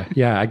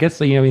I guess,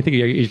 when you think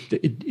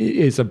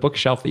is a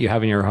bookshelf that you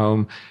have in your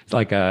home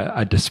like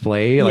a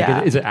display?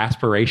 Like, is it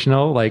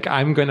aspirational? Like,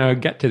 I'm going to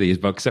get to these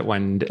books at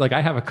one, like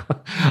I have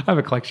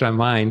a collection on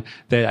mine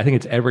that I think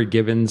it's Edward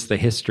Gibbon's The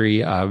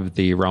History of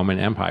the Roman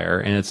Empire.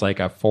 And it's like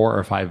a 4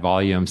 or 5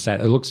 volume set.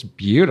 It looks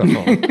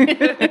beautiful.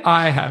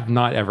 I have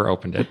not ever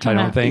opened it, I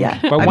don't think. Yeah.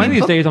 But one of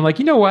these days I'm like,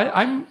 you know what?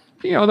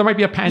 There might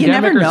be a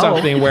pandemic or know.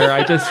 something where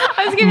I just...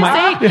 I was going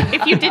to say,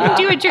 if you didn't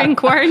do it during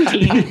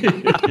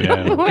quarantine,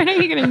 when are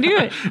you going to do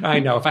it? I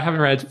know. If I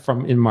haven't read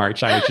from in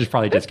March, I should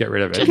probably just get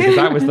rid of it because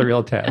that was the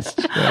real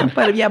test. Yeah.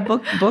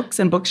 But books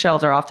and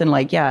bookshelves are often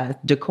like,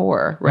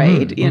 decor,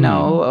 right?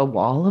 A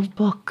wall of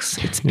books.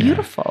 It's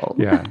beautiful.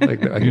 Yeah.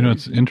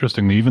 It's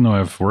interesting. Even though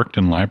I've worked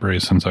in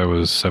libraries since I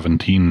was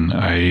 17,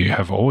 I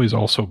have always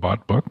also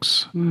bought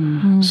books.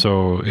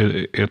 So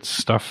it's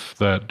stuff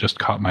that just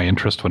caught my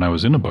interest when I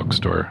was in a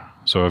bookstore.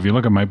 So if you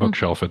look at my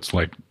bookshelf, it's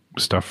like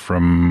stuff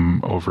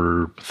from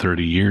over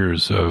 30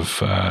 years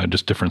of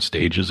just different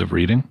stages of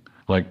reading.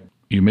 Like,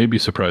 you may be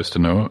surprised to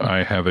know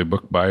I have a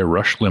book by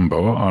Rush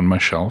Limbaugh on my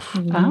shelf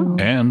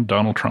and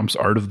Donald Trump's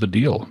Art of the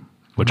Deal,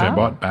 which I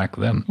bought back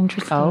then.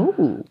 Interesting.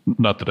 Oh.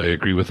 Not that I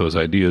agree with those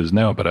ideas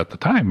now, but at the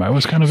time I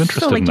was kind of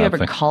interested So, like, in do you that ever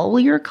thing. cull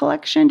your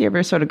collection? Do you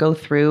ever sort of go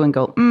through and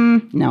go,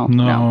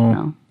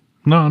 no.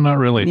 No, not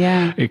really.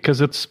 Yeah.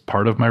 Because it's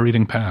part of my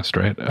reading past,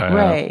 right?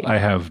 Right. I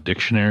have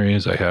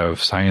dictionaries. I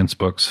have science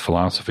books,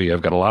 philosophy.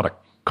 I've got a lot of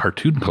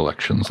cartoon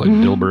collections like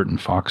Dilbert and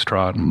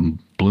Foxtrot and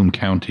Bloom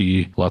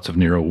County, lots of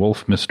Nero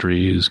Wolfe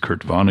mysteries,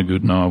 Kurt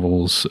Vonnegut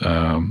novels.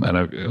 And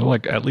I've,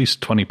 like, at least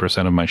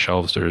 20% of my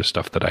shelves are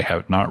stuff that I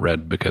have not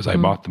read because I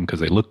bought them because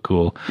they look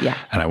cool. Yeah.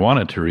 And I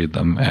wanted to read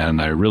them,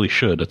 and I really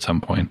should at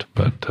some point.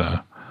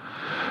 But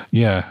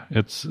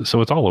it's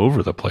all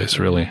over the place,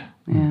 really.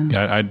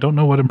 Yeah, I don't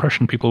know what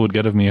impression people would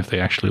get of me if they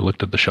actually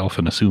looked at the shelf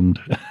and assumed.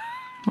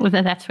 Well,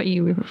 that's what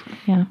you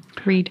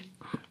read.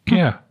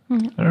 Yeah. I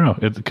don't know.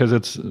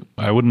 Because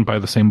I wouldn't buy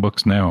the same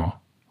books now,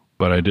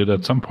 but I did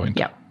at some point.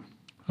 Yeah,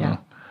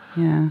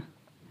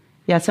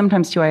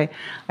 sometimes too, I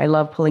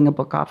love pulling a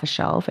book off a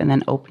shelf and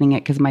then opening it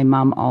because my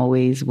mom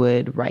always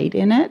would write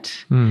in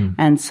it.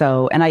 And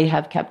I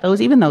have kept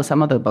those, even though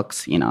some of the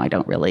books, I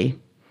don't really...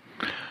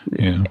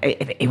 Yeah.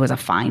 It was a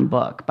fine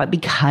book, but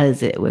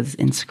because it was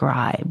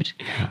inscribed,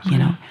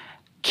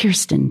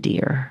 Kirsten,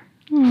 dear.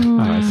 Oh,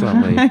 that's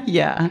lovely.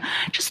 Yeah.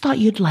 Just thought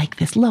you'd like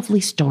this lovely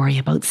story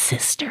about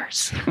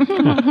sisters.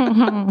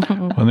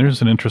 Well,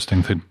 there's an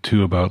interesting thing,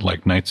 too, about,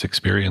 like, Knight's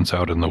experience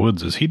out in the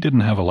woods is he didn't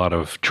have a lot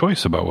of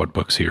choice about what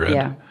books he read.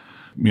 Yeah.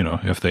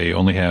 If they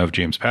only have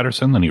James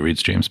Patterson, then he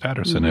reads James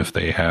Patterson. If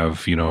they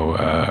have,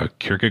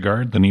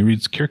 Kierkegaard, then he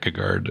reads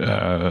Kierkegaard.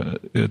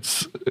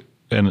 It's...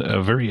 and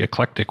a very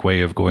eclectic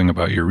way of going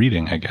about your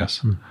reading, I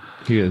guess.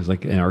 He is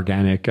like an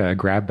organic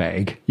grab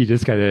bag. You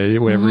just got to,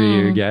 whatever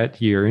you get,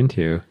 you're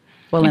into.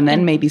 Well, and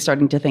then maybe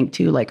starting to think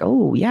too, like,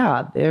 oh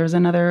yeah, there's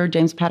another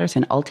James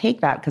Patterson. I'll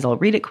take that because I'll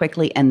read it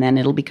quickly, and then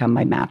it'll become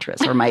my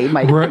mattress or my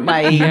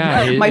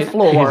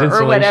floor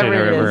or whatever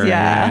it is.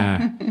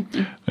 Yeah.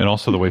 And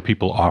also the way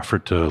people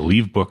offered to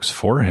leave books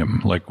for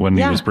him, like when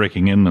he was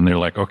breaking in, and they're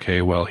like,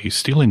 okay, well, he's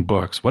stealing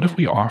books. What if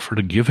we offer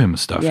to give him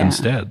stuff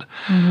instead?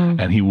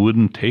 And he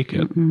wouldn't take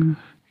it.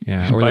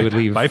 Yeah, or they would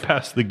leave,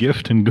 bypass the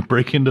gift and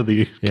break into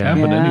the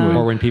cabin anyway.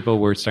 Or when people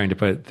were starting to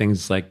put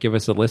things like, give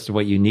us a list of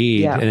what you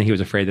need, and he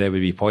was afraid that it would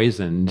be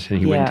poisoned and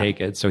he wouldn't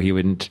take it, so he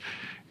wouldn't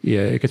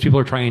because people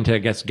are trying to, I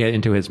guess, get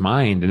into his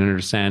mind and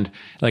understand,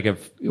 like,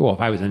 if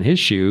I was in his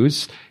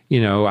shoes,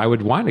 I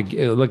would want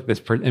to look at this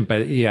person,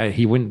 but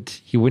he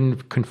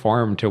wouldn't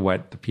conform to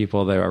what the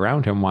people that were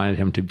around him wanted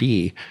him to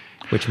be,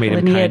 which made him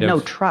And he kind had of no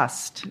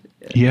trust.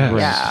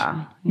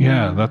 Yes.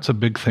 Yeah. That's a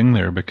big thing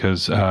there,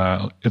 because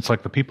it's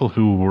like the people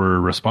who were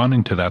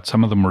responding to that,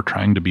 some of them were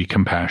trying to be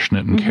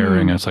compassionate and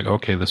caring. And it's like,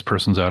 okay, this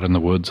person's out in the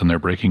woods and they're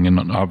breaking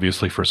in,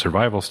 obviously, for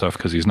survival stuff,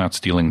 because he's not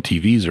stealing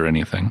TVs or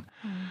anything.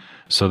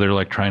 So they're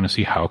like trying to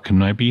see, how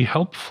can I be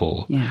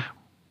helpful? Yeah.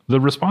 The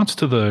response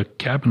to the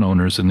cabin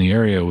owners in the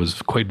area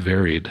was quite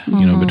varied,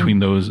 between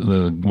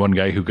the one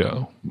guy who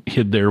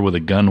hid there with a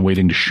gun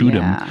waiting to shoot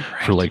him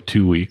for like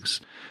 2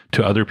 weeks,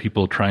 to other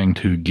people trying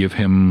to give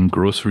him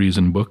groceries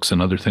and books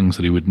and other things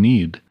that he would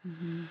need.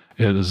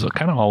 It is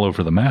kind of all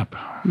over the map.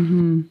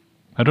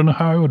 I don't know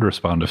how I would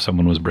respond if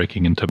someone was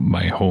breaking into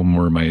my home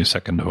or my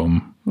second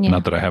home.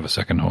 Not that I have a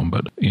second home,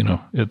 but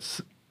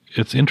it's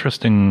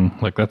interesting.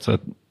 Like,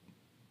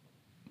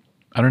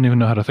 I don't even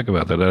know how to think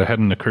about that. It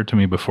hadn't occurred to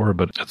me before,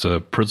 but it's a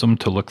prism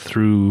to look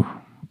through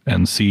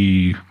and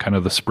see kind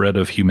of the spread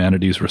of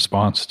humanity's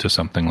response to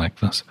something like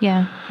this.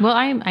 Yeah. Well,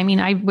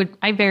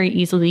 I very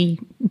easily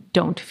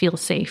don't feel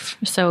safe.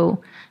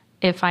 So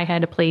if I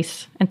had a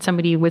place and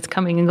somebody was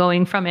coming and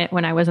going from it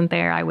when I wasn't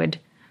there,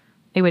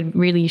 it would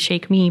really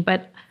shake me.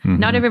 But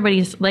not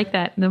everybody's like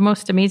that. The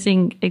most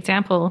amazing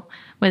example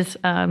was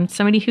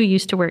somebody who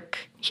used to work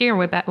here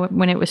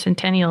when it was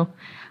Centennial.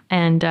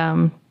 And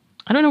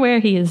I don't know where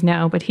he is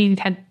now, but he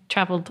had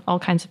traveled all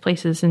kinds of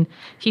places. And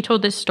he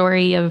told this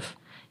story of,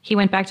 he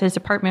went back to his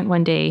apartment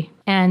one day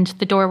and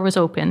the door was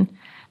open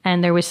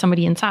and there was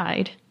somebody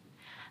inside.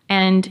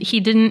 And he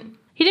didn't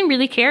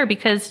really care,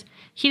 because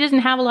he doesn't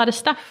have a lot of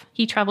stuff.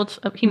 He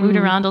moved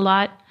around a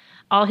lot.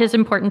 All his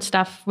important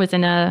stuff was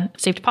in a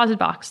safe deposit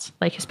box,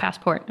 like his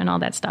passport and all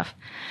that stuff.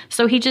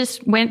 So he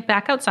just went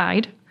back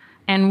outside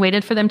and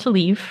waited for them to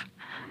leave,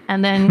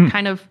 and then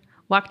kind of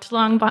walked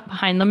along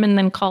behind them, and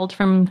then called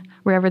from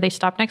wherever they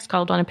stopped next,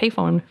 called on a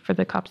payphone for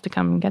the cops to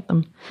come and get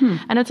them.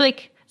 And it's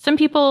like, some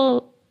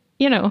people,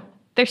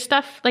 their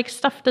stuff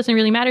doesn't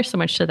really matter so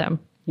much to them.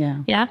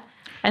 Yeah. Yeah.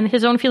 And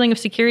his own feeling of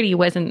security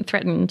wasn't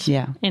threatened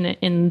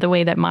in the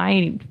way that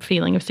my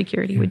feeling of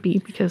security would be,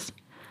 because...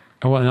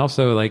 Well, and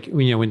also, like,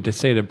 when to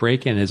say the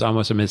break-in is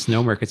almost a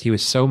misnomer, because he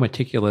was so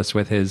meticulous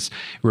with his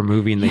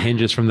removing the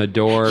hinges from the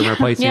door and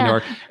replacing the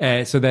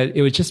door, so that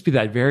it would just be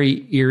that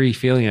very eerie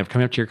feeling of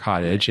coming up to your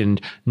cottage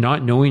and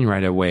not knowing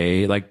right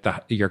away, like,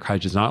 your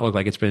cottage does not look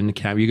like it's been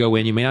camped. You go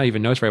in, you may not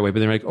even notice right away, but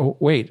they're like, oh,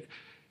 wait,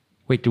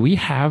 do we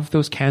have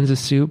those cans of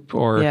soup?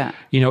 Or, and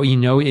then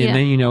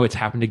it's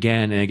happened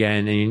again and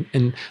again.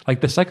 And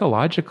like, the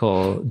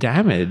psychological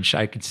damage,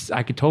 I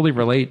could totally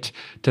relate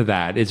to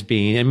that as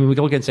being, I mean, we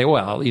can look and say,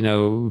 well,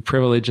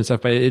 privilege and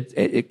stuff, but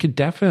it could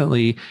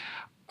definitely,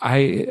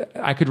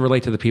 I could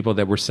relate to the people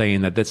that were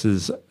saying that this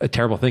is a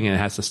terrible thing and it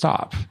has to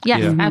stop.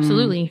 Yes,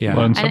 absolutely. Yeah.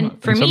 Well, and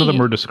some of them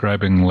were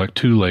describing, like,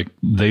 too, like,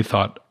 they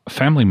thought a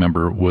family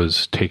member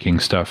was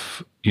taking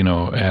stuff,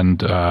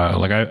 and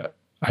like,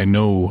 I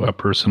know a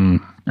person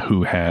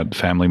who had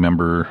family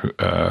member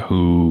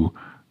who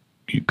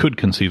could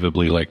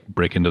conceivably, like,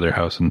 break into their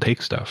house and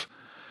take stuff.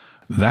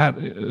 That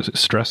is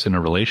stress in a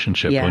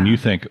relationship. When you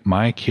think,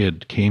 my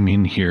kid came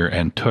in here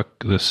and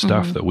took this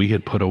stuff that we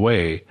had put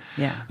away,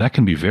 that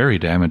can be very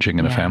damaging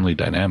in a family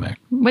dynamic.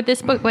 What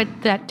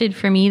that did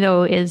for me,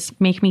 though, is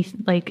make me,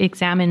 like,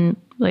 examine,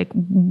 like,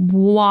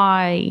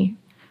 why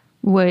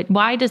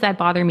does that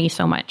bother me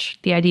so much?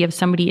 The idea of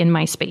somebody in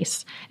my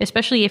space,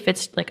 especially if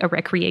it's like a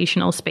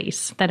recreational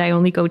space that I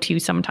only go to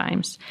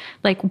sometimes.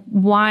 Like,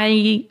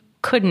 why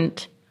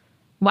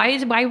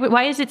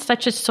is it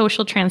such a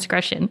social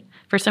transgression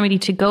for somebody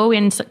to go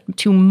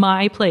into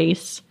my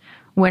place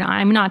when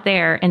I'm not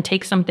there and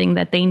take something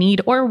that they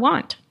need or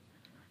want?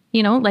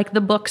 Like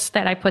the books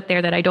that I put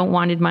there that I don't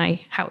want in my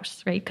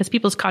house, right? Because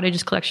people's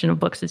cottage's collection of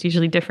books is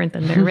usually different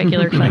than their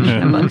regular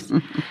collection of books.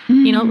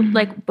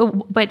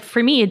 But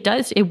for me,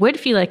 it would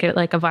feel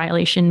like a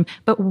violation.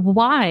 But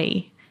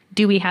why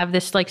do we have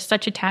this, like,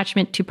 such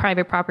attachment to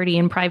private property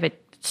and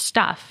private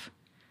stuff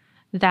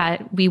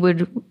that we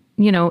would,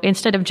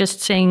 instead of just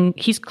saying,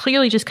 he's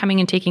clearly just coming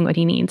and taking what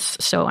he needs,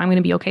 so I'm going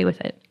to be okay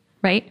with it,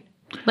 right?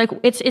 Like,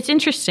 it's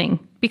interesting,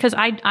 because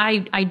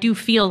I do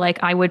feel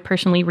like I would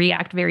personally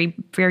react very,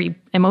 very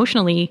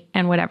emotionally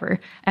and whatever.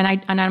 And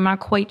I'm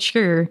not quite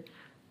sure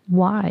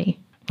why.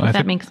 If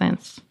that makes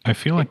sense. I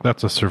feel like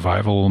that's a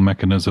survival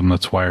mechanism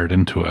that's wired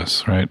into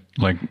us, right?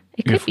 Like,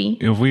 it could be.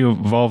 If we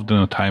evolved in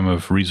a time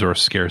of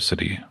resource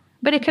scarcity.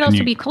 But it could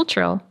also be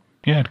cultural.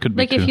 Yeah, it could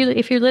be. Like,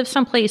 if you live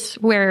someplace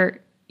where,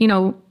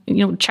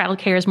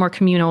 childcare is more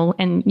communal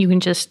and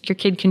your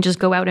kid can just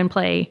go out and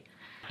play,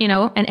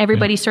 and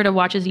everybody sort of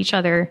watches each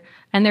other,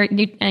 and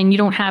you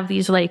don't have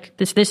these, like,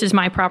 this is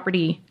my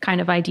property kind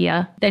of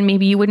idea, then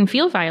maybe you wouldn't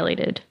feel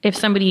violated if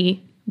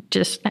somebody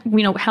just,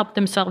 helped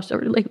themselves,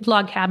 or like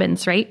log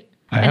cabins, right?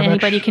 And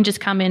anybody can just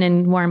come in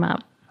and warm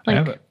up.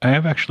 Like, I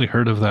have actually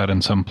heard of that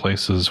in some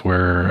places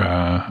where,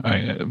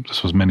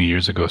 this was many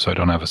years ago, so I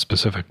don't have a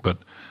specific, but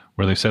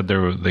where they said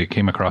they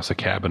came across a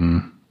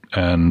cabin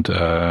and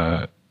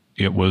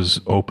it was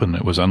open,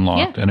 it was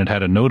unlocked, and it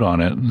had a note on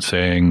it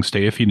saying,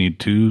 "Stay if you need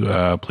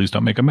to, please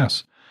don't make a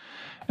mess."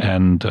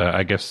 And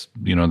I guess,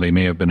 they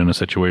may have been in a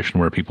situation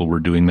where people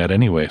were doing that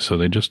anyway, so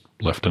they just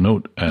left a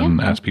note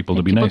and asked people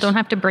to be nice. People don't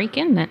have to break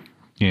in then.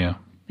 Yeah.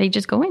 They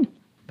just go in.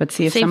 But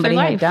see, if Save somebody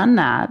their had life. done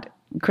that,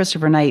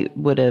 Christopher Knight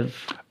would have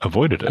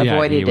Avoided it. Yeah,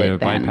 avoided he would it have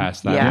then.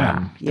 bypassed that. Yeah,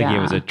 one. Thinking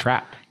it was a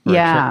trap. Or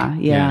a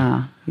trick.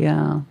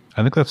 Yeah.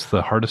 I think that's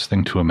the hardest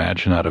thing to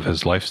imagine out of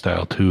his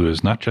lifestyle, too,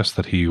 is not just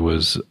that he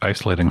was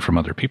isolating from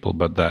other people,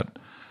 but that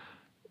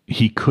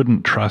he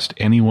couldn't trust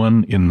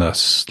anyone in the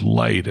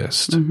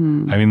slightest. I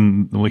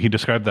mean, he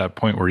described that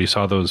point where he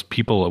saw those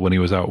people when he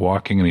was out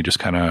walking and he just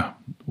kind of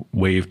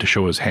waved to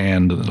show his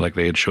hand, like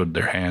they had showed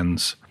their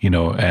hands,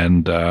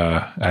 and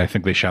I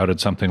think they shouted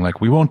something like,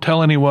 "We won't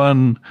tell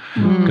anyone,"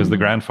 because the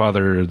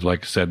grandfather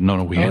said,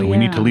 no, we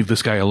need to leave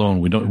this guy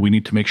alone. We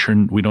need to make sure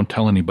we don't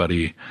tell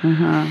anybody.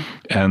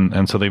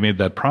 And so they made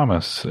that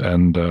promise.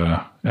 And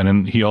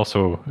then he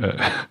also,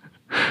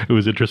 it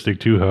was interesting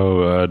too,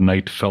 how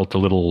Knight felt a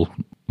little,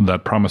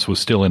 that promise was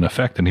still in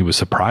effect, and he was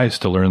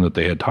surprised to learn that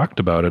they had talked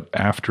about it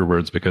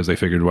afterwards because they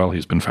figured, well,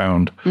 he's been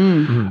found.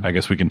 I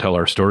guess we can tell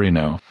our story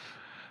now.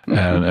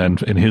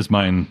 And in his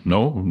mind,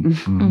 no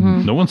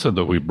one said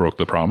that we broke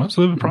the promise.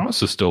 The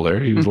promise is still there.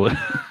 He was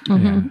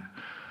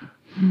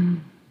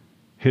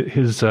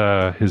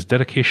his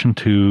dedication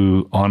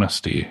to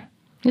honesty.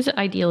 He's an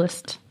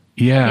idealist.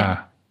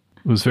 Yeah,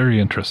 it was very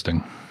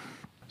interesting.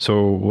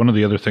 So one of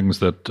the other things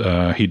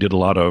that he did a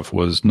lot of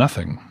was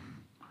nothing,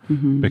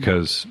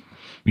 because,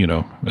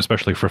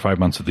 especially for 5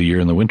 months of the year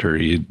in the winter,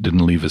 he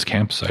didn't leave his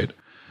campsite.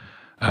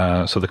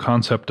 So the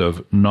concept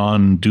of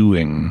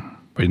non-doing,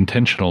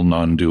 intentional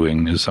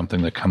non-doing, is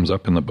something that comes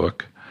up in the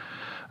book.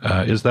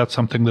 Is that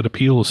something that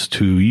appeals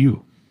to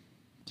you?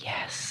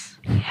 Yes.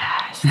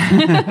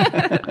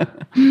 I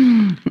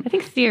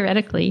think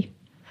theoretically,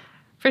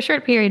 for a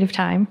short period of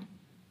time.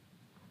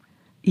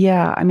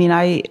 Yeah. I mean,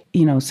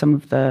 some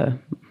of the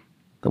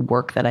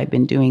work that I've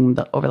been doing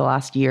over the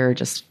last year,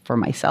 just for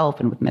myself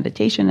and with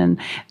meditation and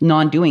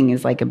non-doing,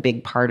 is like a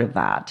big part of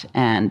that.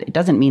 And it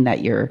doesn't mean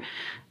that you're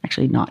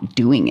actually not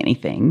doing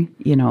anything,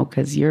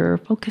 because you're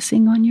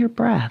focusing on your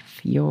breath.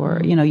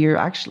 You're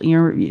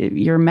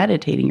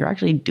meditating. You're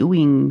actually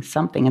doing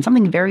something, and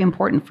something very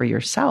important for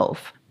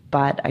yourself.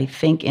 But I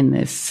think in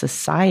this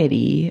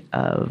society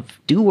of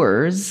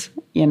doers,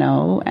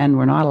 and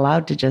we're not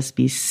allowed to just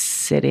be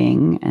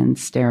sitting and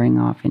staring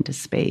off into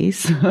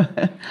space.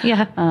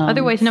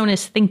 Otherwise known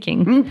as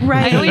thinking.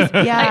 Right.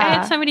 I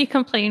had somebody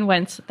complain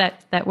once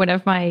that one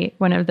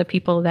of the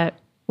people that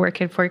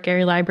work at Fort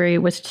Garry Library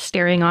was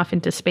staring off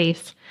into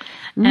space.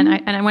 And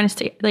I want to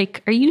say,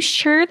 are you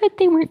sure that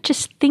they weren't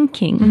just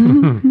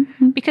thinking?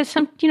 Because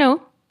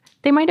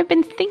they might have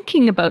been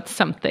thinking about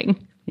something.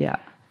 Yeah.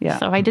 Yeah.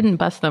 So I didn't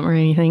bust them or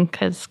anything,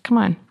 because come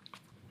on.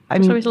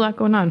 There's always a lot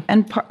going on.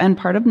 And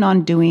part of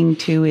non-doing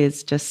too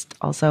is just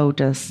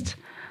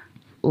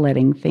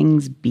letting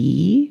things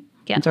be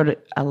and sort of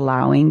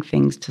allowing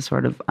things to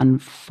sort of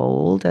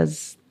unfold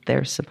as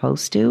they're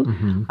supposed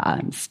to.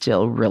 I'm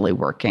still really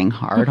working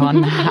hard on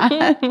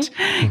that,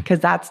 because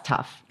that's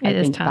tough. I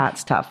think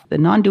that's tough. The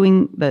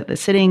non-doing, the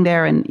sitting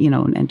there and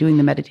and doing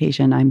the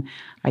meditation,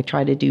 I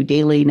try to do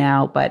daily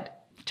now, but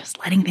just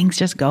letting things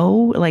just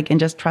go, and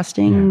just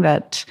trusting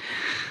that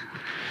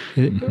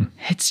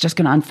it's just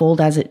going to unfold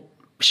as it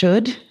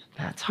should.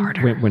 That's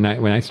harder. When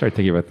I start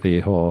thinking about the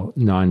whole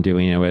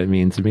non-doing and what it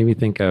means, it made me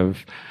think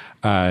of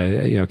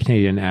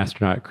Canadian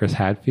astronaut Chris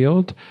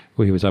Hadfield,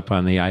 who he was up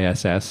on the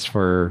ISS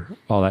for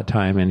all that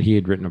time, and he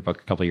had written a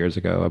book a couple of years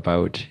ago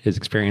about his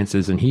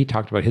experiences, and he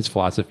talked about his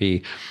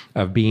philosophy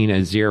of being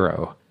a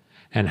zero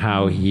and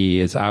how he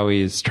is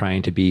always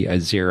trying to be a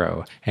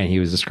zero. And he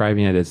was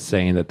describing it as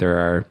saying that there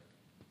are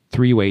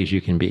 3 ways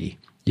you can be.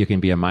 You can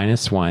be a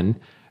 -1,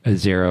 a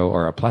 0,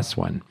 or a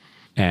 +1.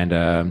 And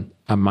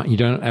you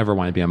don't ever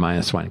want to be a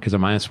 -1, because a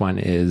 -1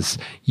 is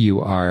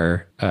you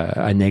are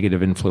a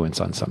negative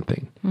influence on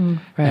something. Right.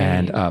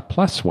 And a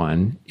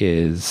 +1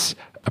 is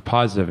a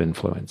positive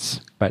influence.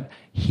 But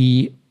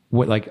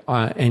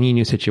any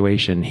new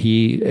situation,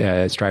 he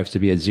strives to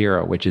be a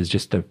 0, which is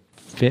just to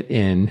fit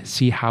in,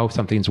 see how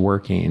something's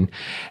working,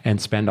 and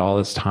spend all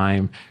this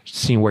time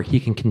seeing where he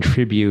can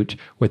contribute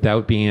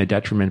without being a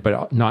detriment,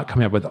 but not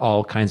coming up with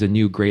all kinds of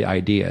new great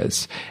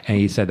ideas. And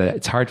he said that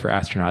it's hard for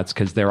astronauts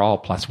because they're all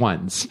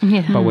 +1s.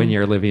 Yeah. But when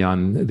you're living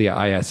on the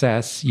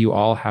ISS, you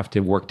all have to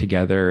work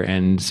together.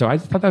 And so I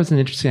thought that was an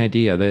interesting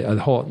idea.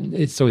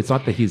 So it's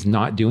not that he's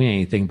not doing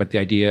anything, but the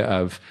idea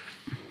of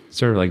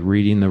sort of like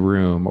reading the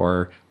room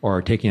or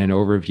taking an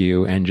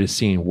overview and just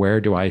seeing where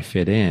do I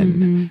fit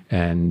in.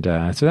 And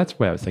so that's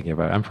what I was thinking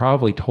about. I'm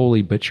probably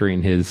totally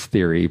butchering his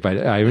theory, but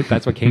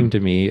that's what came to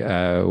me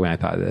when I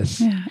thought of this.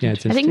 Yeah, I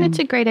think that's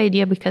a great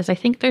idea, because I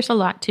think there's a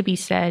lot to be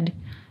said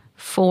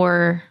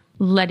for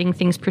letting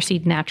things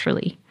proceed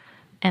naturally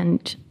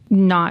and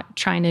not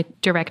trying to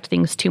direct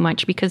things too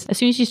much. Because as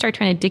soon as you start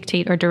trying to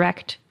dictate or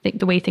direct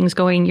the way things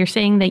going, you're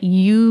saying that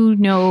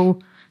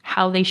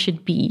how they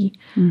should be,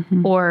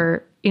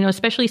 or,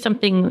 especially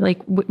something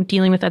like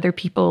dealing with other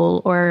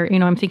people, or,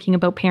 I'm thinking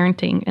about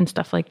parenting and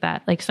stuff like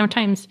that. Like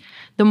sometimes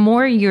the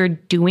more you're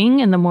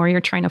doing and the more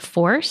you're trying to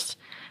force,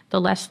 the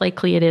less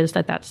likely it is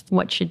that that's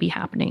what should be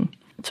happening.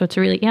 So it's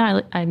really,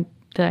 I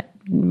that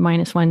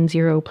 -1,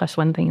 0,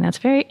 +1 thing. That's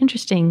very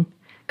interesting,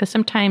 because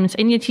sometimes,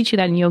 and you teach you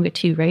that in yoga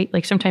too, right?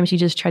 Like sometimes you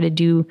just try to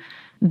do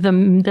the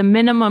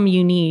minimum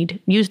you need.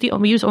 Use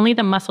only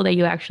the muscle that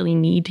you actually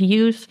need to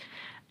use,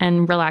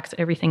 and relax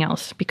everything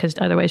else, because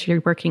otherwise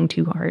you're working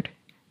too hard,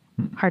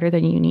 harder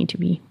than you need to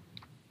be.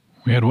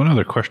 We had one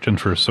other question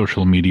for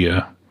social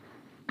media,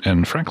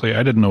 and frankly,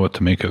 I didn't know what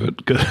to make of it.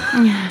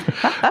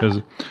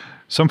 Because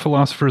some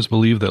philosophers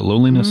believe that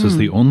loneliness is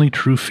the only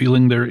true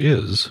feeling there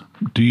is.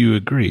 Do you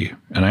agree?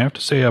 And I have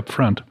to say up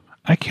front,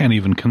 I can't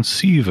even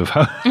conceive of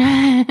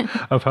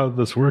how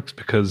this works,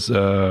 because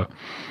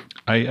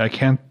I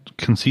can't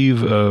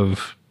conceive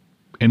of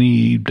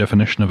any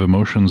definition of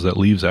emotions that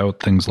leaves out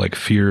things like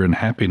fear and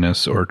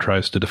happiness, or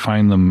tries to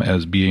define them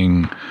as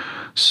being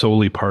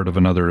solely part of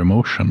another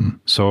emotion.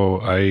 So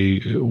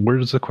where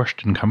does the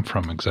question come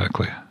from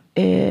exactly?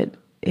 It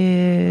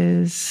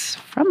is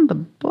from the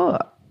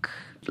book.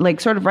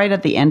 Like sort of right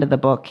at the end of the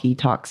book, he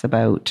talks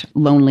about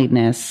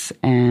loneliness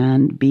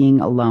and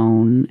being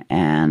alone.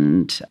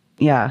 And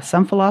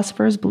some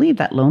philosophers believe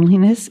that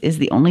loneliness is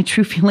the only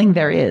true feeling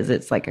there is.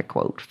 It's like a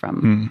quote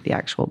from the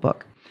actual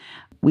book.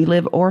 We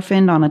live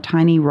orphaned on a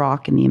tiny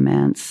rock in the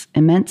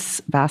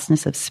immense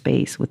vastness of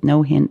space, with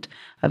no hint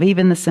of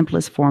even the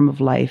simplest form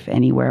of life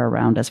anywhere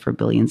around us for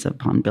billions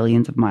upon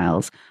billions of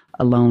miles,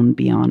 alone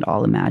beyond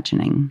all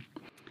imagining.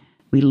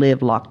 We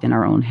live locked in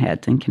our own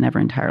heads and can never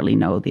entirely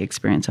know the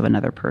experience of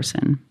another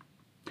person.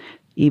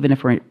 Even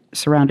if we're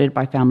surrounded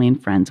by family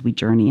and friends, we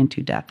journey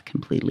into death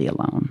completely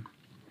alone.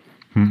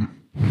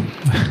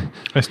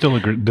 I still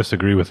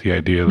disagree with the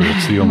idea that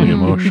it's the only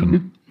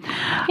emotion.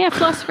 Yeah,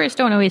 philosophers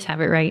don't always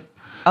have it right.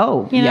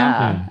 Oh,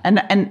 yeah.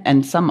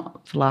 And some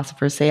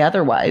philosophers say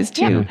otherwise,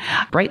 too.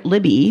 Yeah. Bright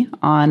Libby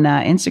on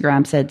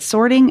Instagram said,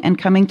 sorting and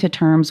coming to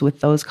terms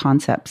with those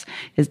concepts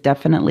is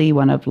definitely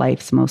one of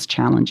life's most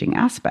challenging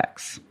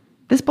aspects.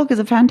 This book is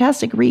a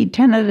fantastic read.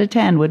 10 out of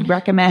 10 would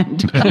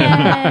recommend.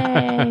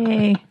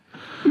 Yay!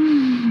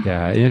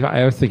 Yeah,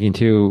 I was thinking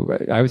too,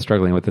 I was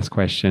struggling with this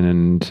question,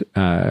 and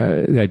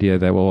the idea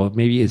that, well,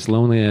 maybe is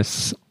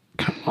loneliness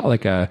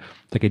like a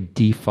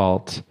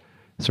default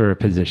sort of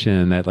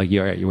position, that like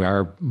you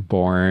are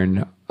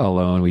born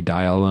alone, we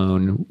die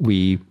alone,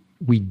 we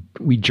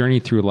journey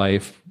through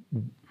life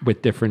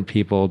with different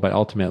people, but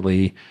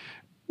ultimately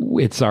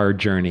it's our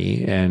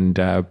journey, and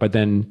but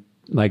then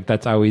like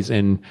that's always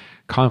in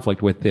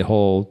conflict with the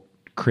whole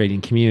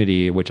creating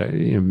community, which I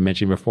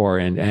mentioned before,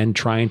 and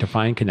trying to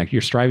find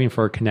you're striving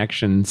for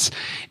connections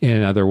in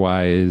an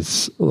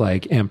otherwise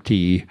like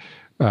empty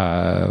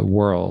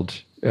world.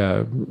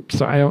 So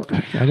I don't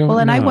well,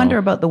 and know. I wonder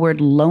about the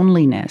word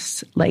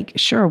loneliness. Like,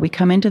 sure, we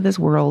come into this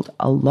world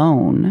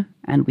alone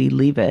and we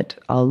leave it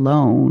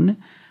alone.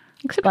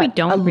 Except we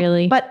don't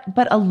really.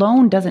 But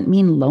alone doesn't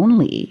mean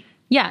lonely.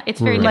 Yeah, it's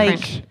very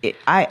different. Like,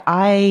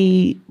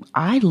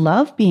 I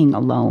love being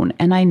alone,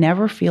 and I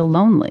never feel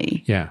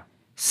lonely. Yeah.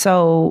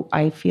 So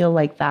I feel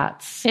like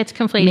it's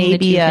conflating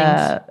maybe the two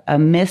things. A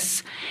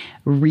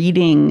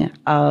misreading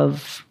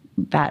of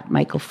that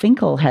Michael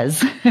Finkel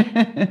has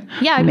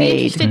I'd be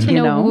interested to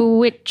know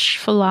which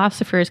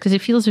philosophers, because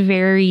it feels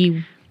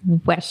very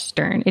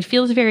Western. It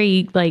feels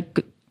very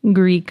like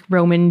Greek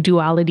Roman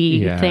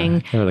duality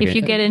thing. Like if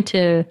you get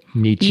into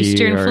Nietzsche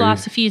Eastern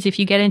philosophies, if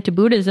you get into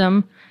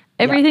Buddhism,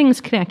 everything's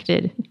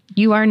connected.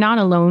 You are not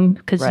alone,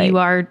 because you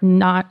are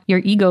not your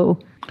ego.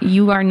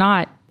 You are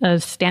not a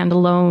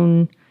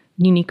standalone,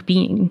 unique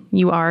being.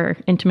 You are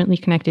intimately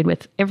connected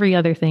with every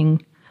other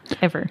thing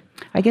ever.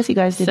 I guess you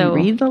guys didn't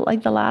read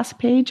the last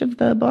page of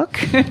the book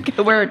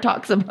where it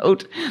talks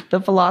about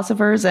the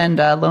philosophers and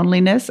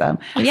loneliness.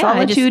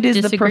 Solitude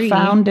is the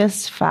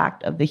profoundest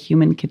fact of the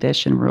human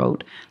condition,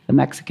 wrote the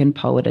Mexican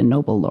poet and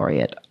Nobel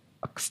laureate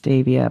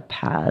Octavio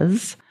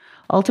Paz.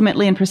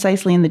 Ultimately and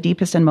precisely in the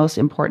deepest and most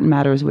important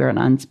matters, we are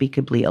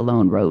unspeakably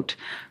alone, wrote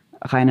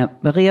Rainer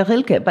Maria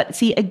Rilke. But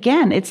see,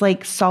 again, it's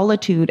like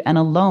solitude and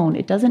alone.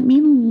 It doesn't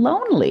mean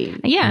lonely.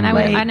 Yeah,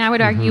 and I would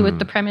argue with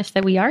the premise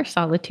that we are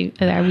solitude,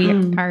 that we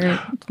are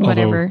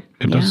whatever.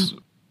 Although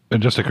it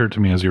just occurred to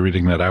me as you're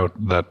reading that out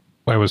that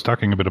I was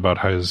talking a bit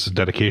about his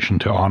dedication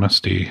to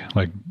honesty,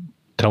 like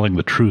telling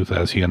the truth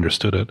as he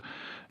understood it.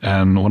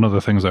 And one of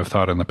the things I've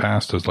thought in the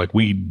past is like,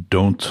 we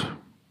don't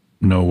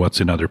know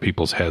what's in other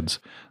people's heads.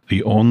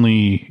 The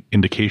only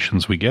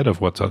indications we get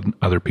of what's on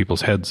other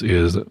people's heads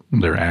is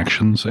their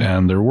actions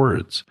and their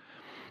words.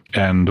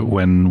 And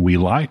when we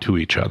lie to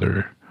each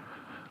other,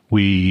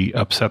 we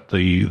upset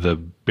the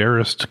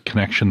barest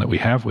connection that we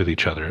have with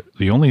each other.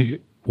 The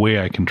only way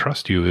I can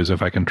trust you is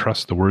if I can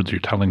trust the words you're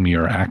telling me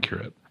are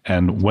accurate.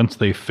 And once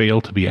they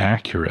fail to be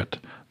accurate,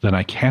 then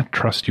I can't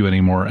trust you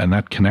anymore. And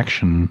that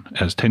connection,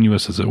 as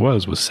tenuous as it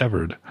was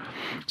severed.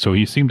 So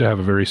he seemed to have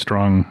a very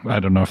strong,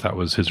 I don't know if that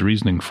was his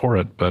reasoning for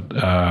it, but,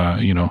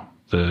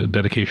 the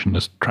dedication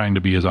is trying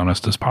to be as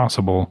honest as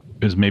possible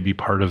is maybe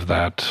part of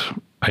that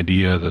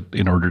idea that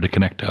in order to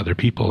connect to other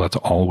people, that's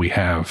all we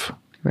have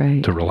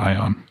Right. to rely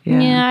on.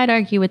 Yeah, I'd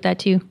argue with that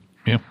too.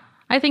 Yeah.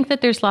 I think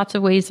that there's lots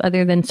of ways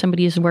other than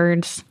somebody's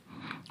words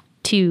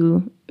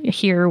to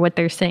hear what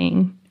they're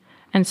saying.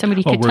 And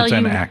somebody could tell words you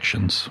and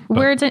actions. But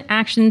words and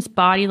actions,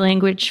 body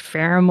language,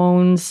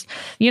 pheromones,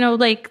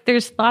 like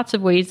there's lots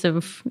of ways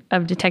of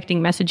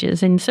detecting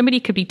messages, and somebody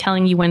could be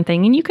telling you one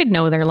thing and you could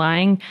know they're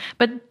lying,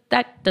 but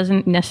that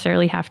doesn't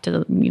necessarily have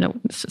to,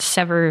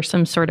 sever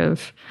some sort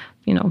of,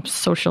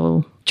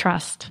 social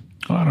trust.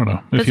 I don't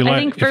know. If you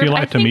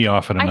lie to me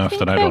often enough,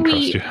 then I don't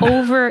trust you. We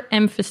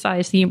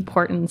overemphasize the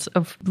importance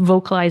of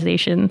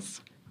vocalizations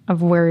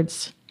of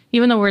words,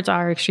 even though words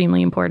are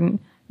extremely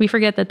important. We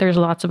forget that there's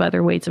lots of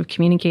other ways of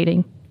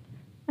communicating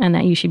and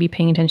that you should be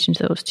paying attention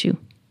to those too.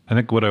 I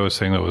think what I was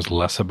saying that was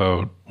less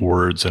about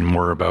words and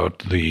more about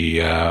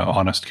the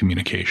honest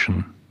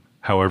communication,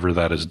 however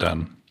that is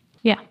done.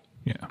 Yeah.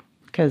 Yeah.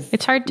 Because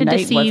it's hard to Knight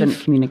deceive.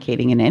 wasn't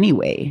communicating in any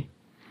way,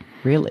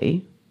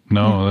 really.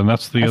 No, and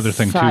that's the other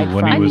thing too. Aside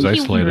When he from- was I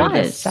think he isolated,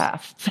 was.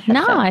 Stuff.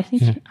 No, I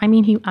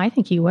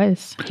think he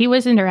was. He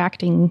was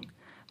interacting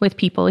with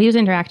people. He was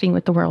interacting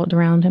with the world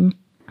around him,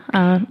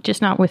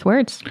 just not with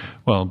words.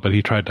 well, but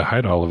he tried to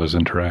hide all of his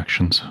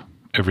interactions,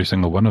 every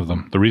single one of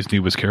them. The reason he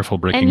was careful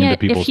breaking into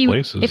people's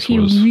places if he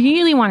was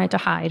really wanted to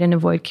hide and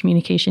avoid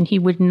communication, he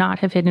would not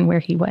have hidden where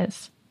he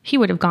was. He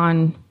would have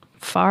gone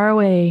far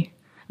away,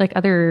 like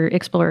other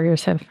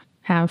explorers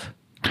have.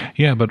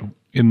 yeah. But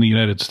in the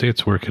United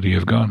States, where could he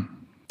have gone?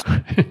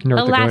 North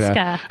Dakota.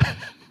 Alaska.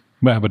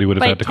 Yeah, but he would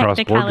have By had to cross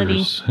technicality.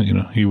 borders.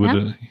 He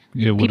would.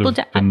 It would People have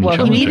di- been Well, he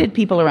challenging. needed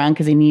people around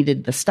because he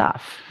needed the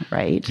stuff,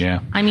 right? Yeah.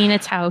 I mean,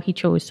 it's how he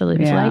chose to live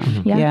his Yeah. life.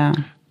 Yeah. Yeah.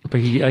 But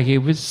he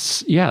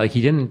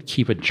didn't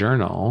keep a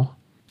journal.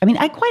 I mean,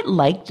 I quite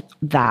liked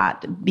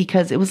that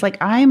because it was like,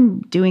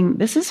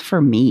 this is for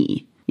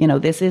me.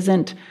 This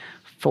isn't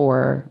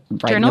for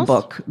writing Journals? a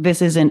book. This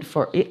isn't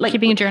for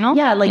Keeping a journal?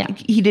 Yeah, Yeah.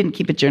 he didn't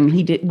keep a journal.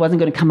 Wasn't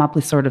going to come up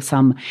with sort of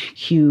some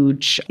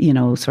huge,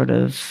 sort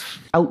of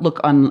outlook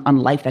on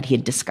life that he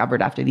had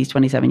discovered after these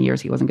 27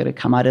 years. He wasn't going to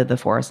come out of the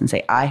forest and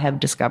say, I have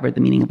discovered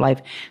the meaning of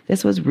life.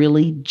 This was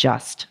really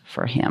just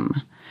for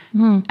him.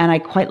 And I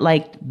quite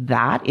liked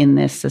that in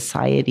this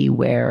society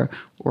where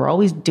we're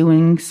always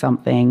doing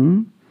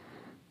something.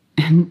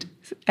 And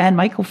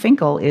Michael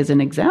Finkel is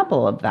an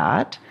example of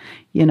that,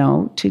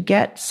 to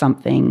get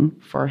something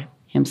for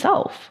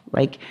himself.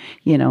 Like,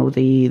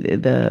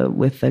 the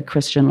with the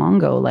Christian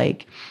Longo,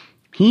 like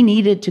he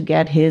needed to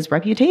get his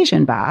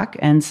reputation back.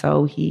 And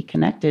so he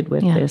connected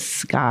with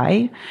this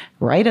guy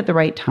right at the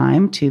right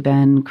time to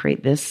then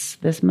create this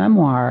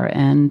memoir.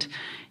 And,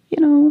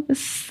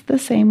 the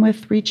same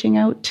with reaching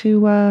out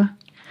to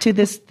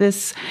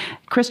this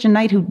Christian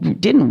knight who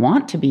didn't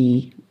want to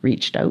be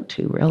reached out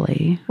to,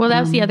 really. Well, that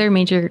was the other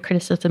major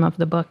criticism of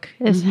the book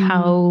is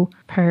how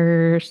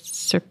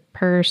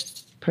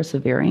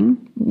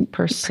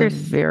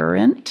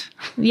Perseverant.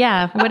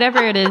 yeah, whatever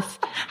it is,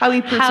 How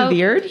he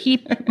persevered.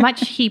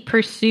 he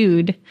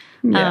pursued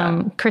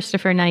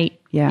Christopher Knight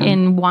Yeah.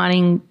 in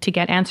wanting to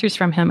get answers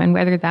from him, and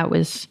whether that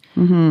was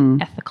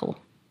ethical,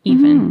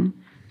 even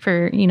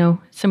for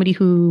somebody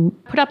who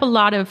put up a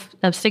lot of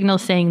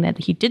signals saying that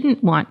he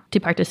didn't want to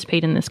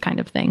participate in this kind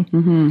of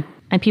thing,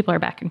 and people are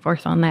back and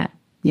forth on that.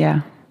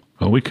 Yeah.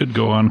 Well, we could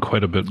go on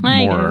quite a bit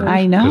I more. know.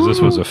 I know. Because this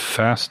was a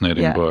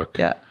fascinating book.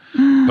 Yeah.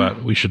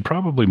 But we should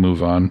probably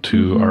move on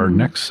to our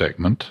next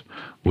segment,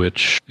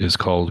 which is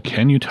called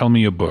Can You Tell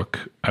Me a Book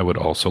I Would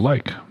Also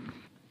Like?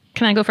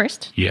 Can I go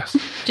first? Yes.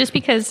 Just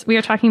because we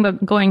were talking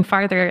about going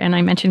farther, and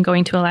I mentioned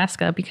going to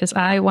Alaska, because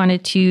I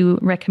wanted to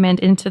recommend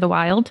Into the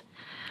Wild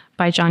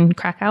by John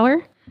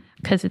Krakauer,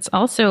 because it's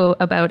also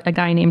about a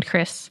guy named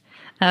Chris.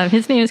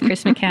 His name is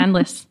Chris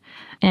McCandless.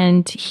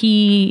 And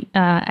he,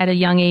 at a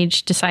young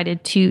age, decided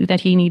that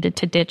he needed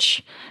to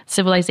ditch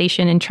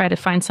civilization and try to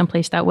find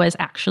someplace that was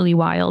actually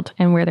wild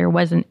and where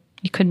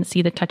you couldn't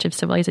see the touch of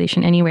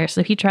civilization anywhere.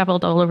 So he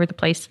traveled all over the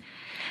place.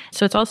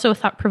 So it's also a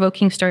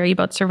thought-provoking story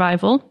about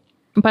survival,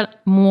 but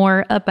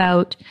more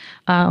about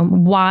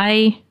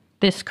why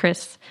this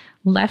Chris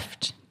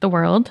left the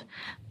world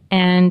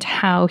and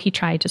how he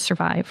tried to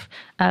survive.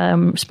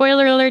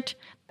 Spoiler alert,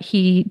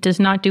 he does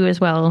not do as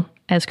well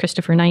as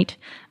Christopher Knight.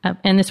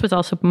 And this was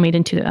also made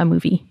into a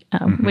movie,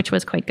 which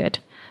was quite good.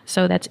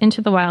 So that's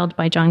Into the Wild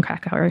by John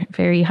Krakauer.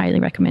 Very highly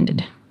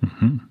recommended.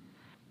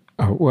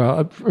 Oh,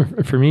 well,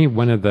 for me,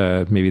 one of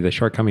maybe the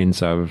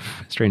shortcomings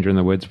of Stranger in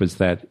the Woods was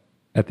that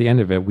at the end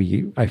of it,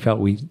 I felt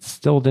we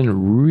still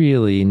didn't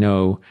really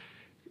know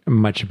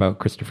much about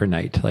Christopher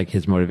Knight, like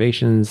his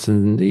motivations,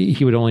 and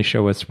he would only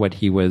show us what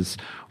he was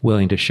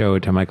willing to show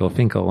to Michael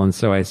Finkel. And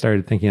so I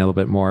started thinking a little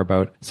bit more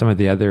about some of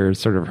the other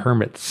sort of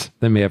hermits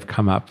that may have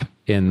come up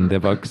in the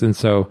books. And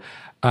so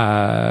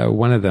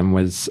one of them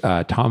was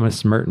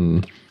Thomas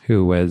Merton,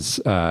 who was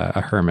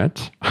a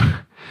hermit.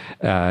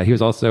 He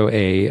was also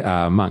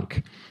a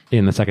monk.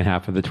 in the second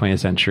half of the 20th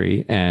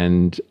century.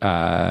 And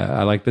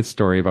I like this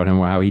story about him,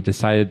 how he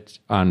decided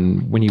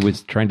when he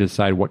was trying to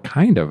decide what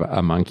kind of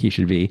a monk he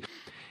should be.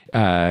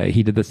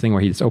 He did this thing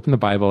where he just opened the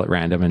Bible at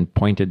random and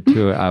pointed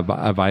to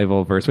a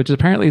Bible verse, which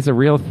apparently is a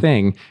real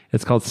thing.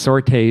 It's called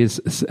Sortes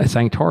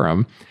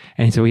Sanctorum.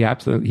 And so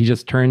he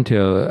just turned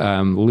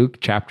to Luke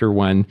chapter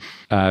 1,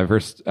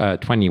 verse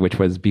 20, which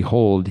was,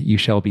 "Behold, you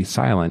shall be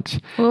silent."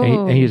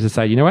 And he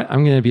decided, you know what?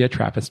 I'm going to be a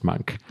Trappist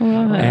monk.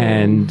 Whoa.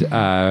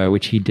 And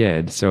which he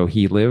did. So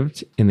he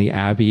lived in the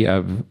Abbey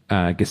of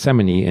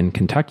Gethsemane in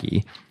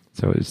Kentucky.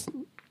 So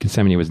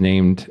Gethsemane was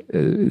named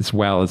as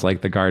well as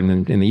like the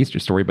garden in the Easter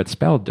story, but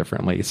spelled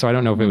differently. So I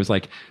don't know if it was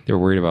like they were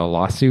worried about a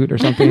lawsuit or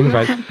something,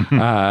 but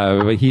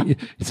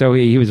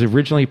he was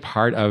originally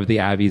part of the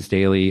Abbey's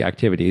daily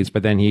activities,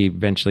 but then he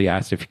eventually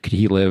asked if could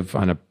he live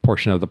on a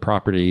portion of the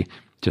property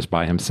just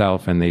by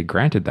himself, and they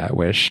granted that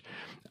wish.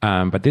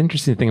 But the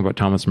interesting thing about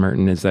Thomas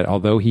Merton is that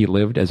although he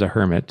lived as a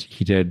hermit,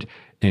 he did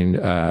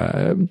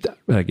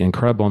like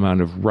incredible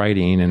amount of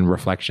writing and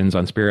reflections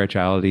on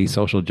spirituality,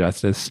 social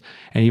justice.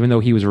 And even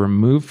though he was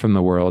removed from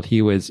the world,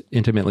 he was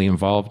intimately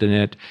involved in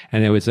it.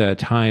 And there was a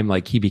time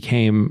like he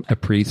became a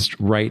priest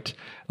right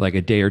like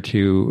a day or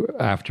two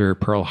after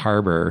Pearl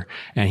Harbor,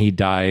 and he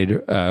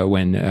died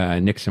when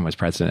Nixon was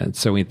president.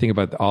 So when you think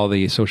about all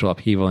the social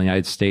upheaval in the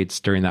United States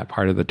during that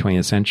part of the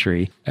 20th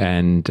century,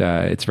 and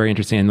it's very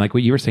interesting. And like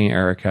what you were saying,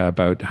 Erica,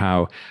 about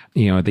how,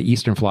 the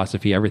Eastern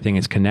philosophy, everything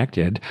is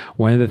connected.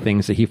 One of the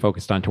things that he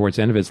focused on towards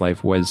the end of his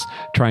life was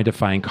trying to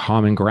find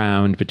common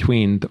ground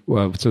between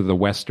sort of the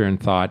Western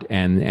thought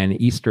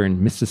and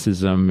Eastern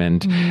mysticism,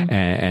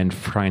 and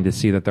trying to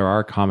see that there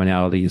are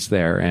commonalities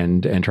there,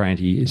 and trying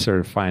to sort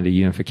of find a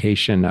unification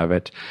of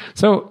it.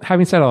 So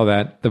having said all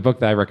that, the book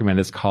that I recommend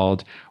is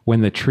called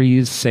When the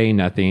Trees Say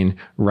Nothing,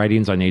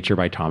 Writings on Nature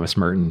by Thomas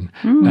Merton.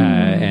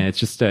 And it's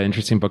just an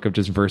interesting book of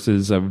just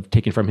verses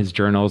taken from his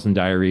journals and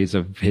diaries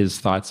of his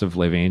thoughts of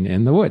living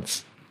in the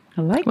woods.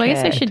 I like I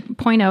guess I should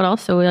point out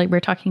also, like we're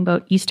talking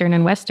about Eastern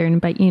and Western,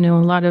 but a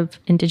lot of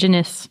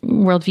indigenous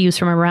worldviews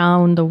from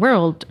around the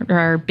world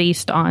are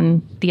based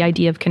on the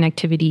idea of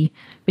connectivity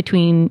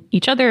between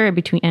each other,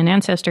 and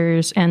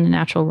ancestors and the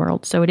natural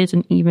world. So it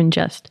isn't even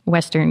just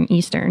Western,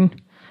 Eastern.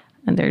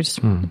 And there's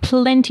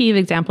plenty of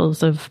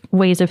examples of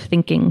ways of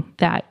thinking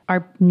that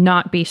are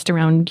not based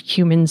around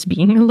humans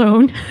being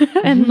alone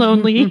and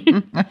lonely.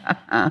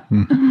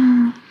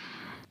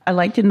 I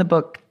liked in the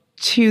book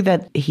too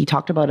that he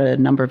talked about a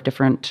number of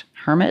different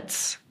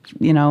hermits,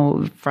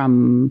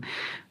 from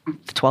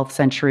the 12th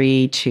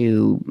century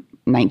to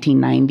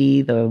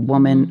 1990, the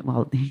woman,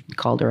 well, he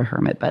called her a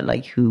hermit, but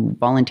like who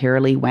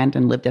voluntarily went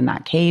and lived in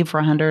that cave for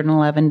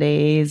 111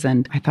 days.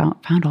 And I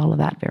found all of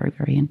that very,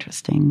 very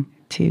interesting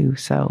too.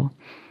 So,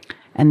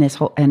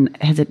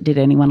 did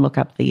anyone look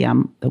up the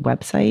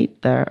website,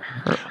 the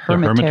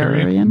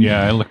Hermitarium?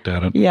 Yeah, I looked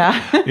at it.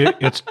 Yeah.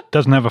 It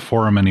doesn't have a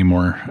forum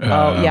anymore.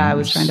 I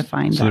was trying to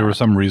find that. There were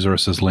some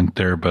resources linked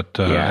there, but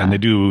and they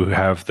do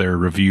have their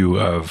review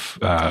of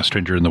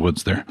Stranger in the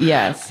Woods there.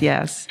 Yes.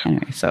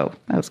 Anyway, so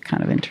that was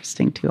kind of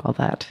interesting too, all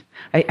that.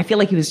 I feel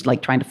like he was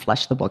like trying to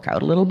flesh the book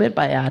out a little bit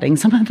by adding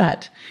some of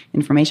that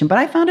information, but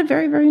I found it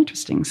very, very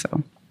interesting.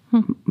 So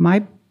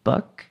my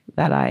book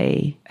that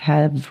I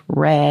have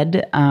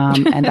read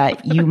and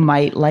that you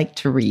might like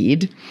to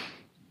read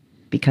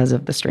because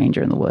of The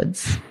Stranger in the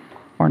Woods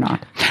or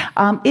not,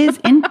 is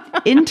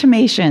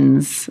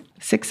Intimations,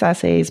 6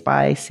 essays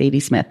by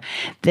Zadie Smith.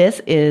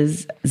 This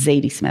is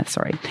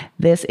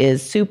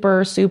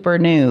super, super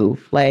new.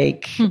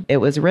 It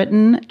was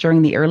written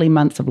during the early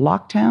months of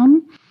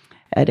lockdown.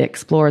 It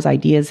explores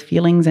ideas,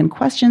 feelings, and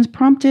questions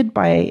prompted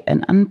by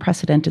an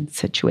unprecedented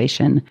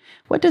situation.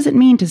 What does it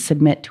mean to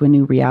submit to a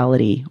new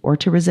reality or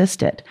to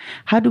resist it?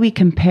 How do we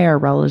compare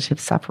relative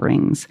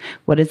sufferings?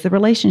 What is the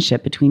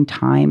relationship between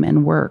time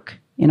and work?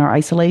 In our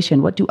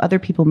isolation, what do other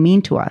people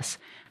mean to us?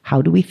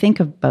 How do we think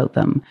about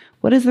them?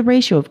 What is the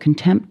ratio of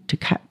contempt to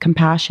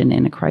compassion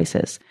in a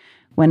crisis?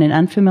 When an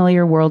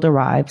unfamiliar world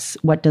arrives,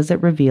 what does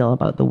it reveal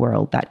about the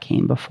world that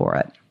came before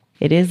it?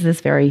 It is this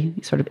very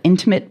sort of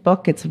intimate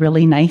book. It's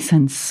really nice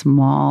and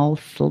small,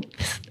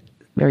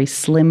 very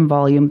slim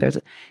volume. There's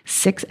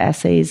 6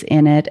 essays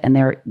in it,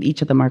 and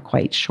each of them are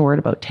quite short,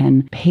 about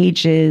 10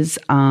 pages.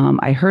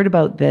 I heard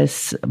about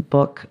this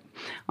book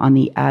on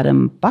the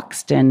Adam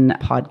Buxton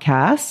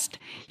podcast.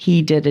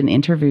 He did an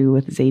interview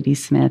with Zadie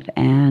Smith,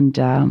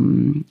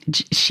 and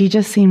she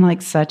just seemed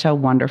like such a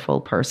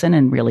wonderful person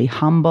and really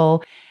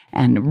humble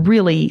and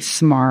really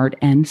smart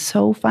and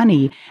so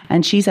funny.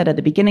 And she said at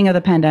the beginning of the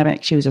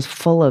pandemic, she was just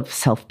full of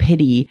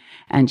self-pity,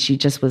 and she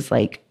just was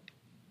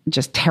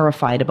just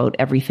terrified about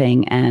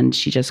everything, and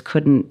she just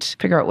couldn't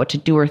figure out what to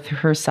do with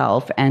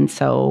herself. And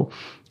so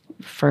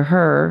for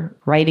her,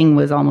 writing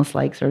was almost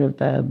like sort of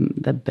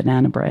the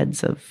banana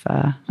breads of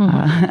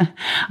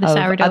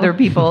other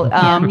people,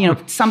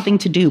 something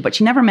to do. But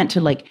she never meant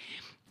to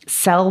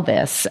sell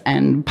this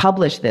and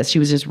publish this. She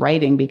was just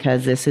writing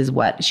because this is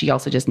what she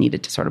also just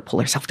needed to sort of pull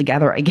herself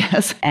together, I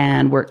guess,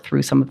 and work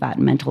through some of that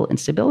mental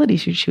instability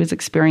she was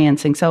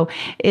experiencing. So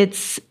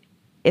it's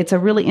It's a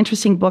really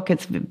interesting book.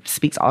 It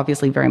speaks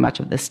obviously very much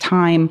of this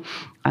time,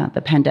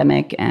 the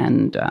pandemic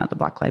and the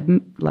Black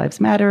Lives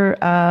Matter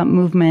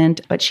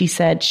movement. But she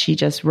said she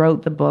just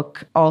wrote the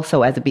book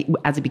also as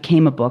it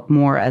became a book,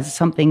 more as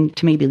something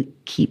to maybe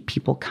keep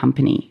people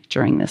company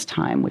during this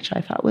time, which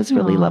I thought was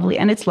really lovely.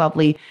 And it's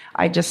lovely.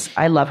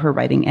 I love her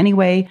writing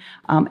anyway.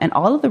 And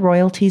all of the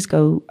royalties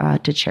go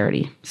to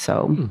charity.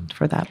 So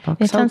for that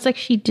book. It sounds like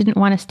she didn't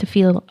want us to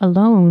feel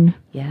alone.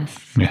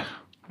 Yes. Yeah.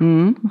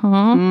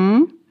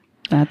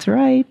 That's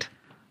right.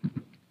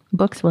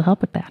 Books will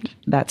help with that.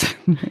 That's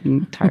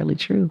entirely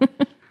true.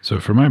 So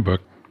for my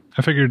book,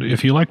 I figured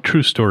if you like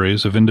true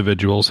stories of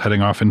individuals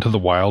heading off into the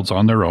wilds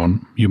on their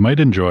own, you might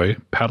enjoy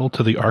Paddle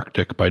to the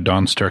Arctic by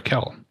Don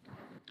Starkel.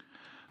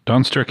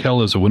 Don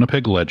Starkel is a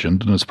Winnipeg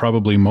legend and is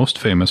probably most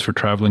famous for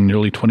traveling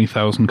nearly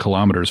 20,000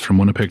 kilometers from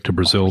Winnipeg to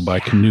Brazil by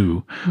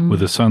canoe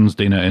with his sons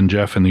Dana and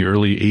Jeff in the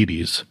early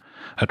 80s,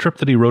 a trip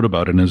that he wrote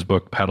about in his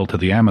book Paddle to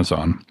the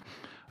Amazon.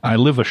 I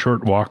live a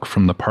short walk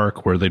from the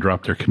park where they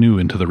dropped their canoe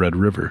into the Red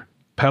River.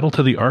 Paddle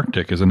to the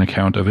Arctic is an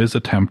account of his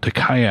attempt to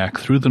kayak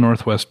through the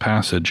Northwest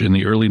Passage in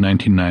the early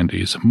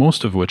 1990s,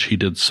 most of which he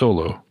did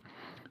solo.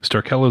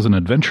 Starkel is an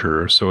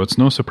adventurer, so it's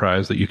no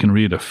surprise that you can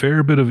read a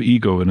fair bit of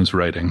ego in his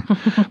writing,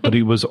 but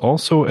he was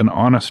also an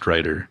honest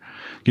writer,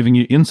 giving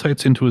you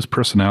insights into his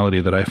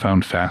personality that I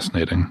found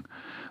fascinating.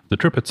 The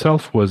trip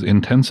itself was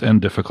intense and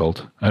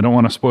difficult. I don't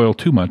want to spoil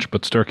too much,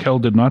 but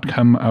Starkel did not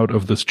come out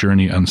of this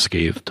journey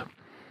unscathed.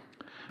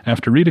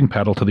 After reading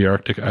Paddle to the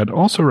Arctic, I'd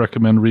also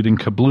recommend reading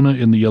Kabluna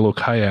in the Yellow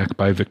Kayak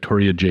by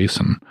Victoria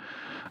Jason.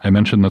 I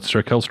mentioned that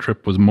Starkel's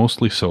trip was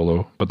mostly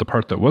solo, but the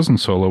part that wasn't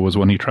solo was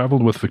when he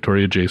traveled with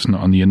Victoria Jason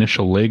on the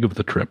initial leg of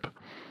the trip.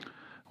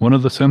 One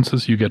of the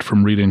senses you get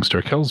from reading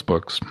Starkel's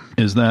books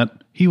is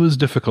that he was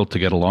difficult to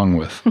get along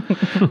with.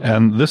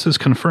 And this is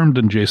confirmed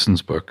in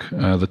Jason's book.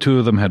 The two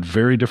of them had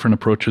very different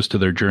approaches to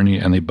their journey,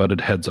 and they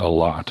butted heads a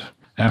lot.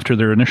 After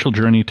their initial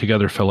journey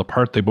together fell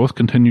apart, they both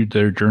continued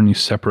their journeys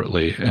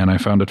separately, and I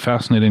found it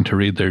fascinating to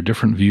read their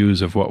different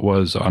views of what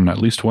was, on at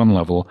least one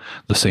level,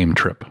 the same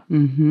trip.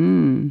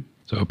 Mm-hmm.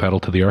 So Paddle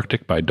to the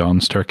Arctic by Don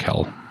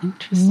Starkel.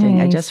 Interesting.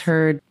 Nice. I just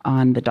heard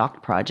on the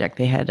Docked Project,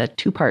 they had a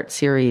 2-part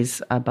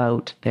series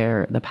about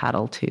the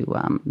paddle to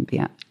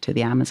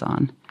the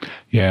Amazon.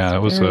 Yeah, it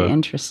was very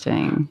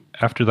interesting.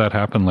 After that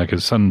happened, like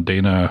his son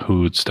Dana,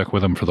 who stuck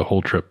with him for the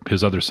whole trip,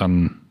 his other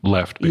son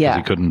left because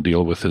he couldn't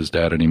deal with his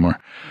dad anymore.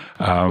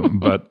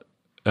 But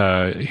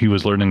he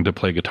was learning to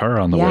play guitar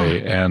on the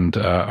way, and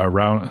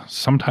around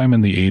sometime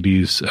in the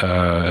 80s,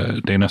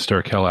 Dana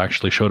Starkel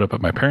actually showed up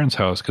at my parents'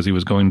 house because he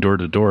was going door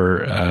to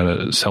door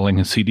selling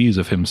his CDs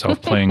of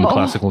himself playing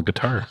classical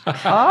guitar.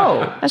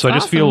 Oh, so I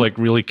just feel like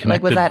really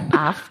connected. Like, was that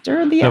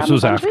after the This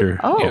was Amazon after, trip?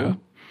 Oh,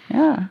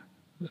 yeah.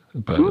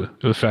 But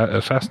it was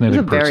a fascinating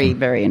It's a very, person.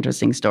 very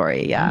interesting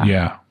story.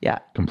 Yeah. Yeah,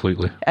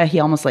 completely. He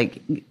almost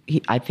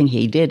I think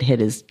he did hit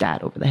his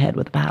dad over the head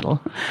with a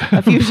paddle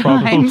a few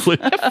times.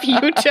 A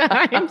few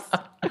times.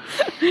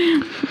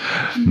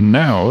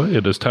 Now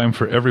it is time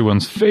for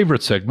everyone's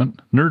favorite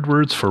segment, Nerd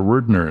Words for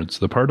Word Nerds,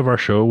 the part of our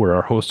show where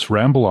our hosts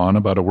ramble on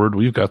about a word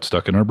we've got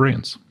stuck in our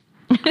brains.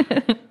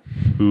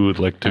 Who would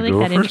like to I like go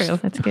that first? intro.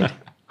 That's good.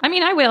 I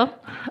mean, I will.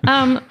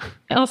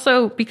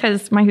 Also,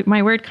 because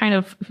my word kind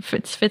of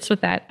fits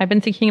with that. I've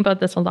been thinking about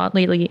this a lot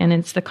lately, and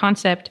it's the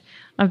concept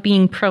of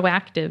being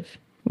proactive,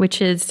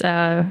 which is,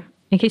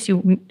 in case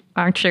you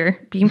aren't sure,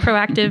 being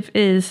proactive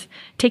is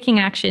taking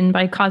action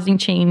by causing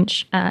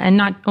change and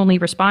not only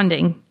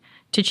responding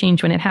to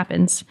change when it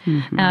happens.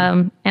 Mm-hmm.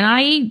 And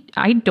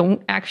I don't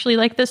actually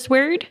like this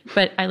word,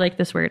 but I like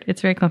this word.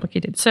 It's very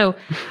complicated. So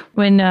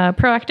when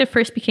proactive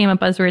first became a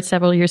buzzword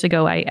several years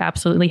ago, I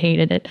absolutely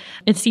hated it.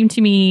 It seemed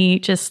to me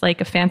just like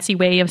a fancy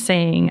way of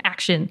saying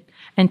action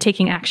and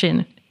taking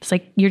action. It's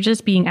like, you're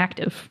just being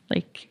active.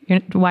 Like,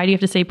 why do you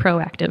have to say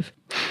proactive?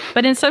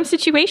 But in some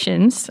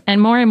situations,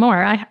 and more,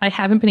 I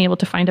haven't been able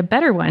to find a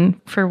better one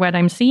for what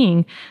I'm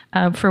seeing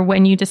for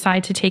when you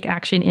decide to take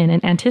action in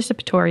an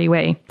anticipatory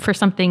way for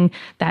something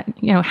that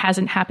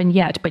hasn't happened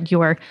yet, but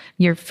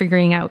you're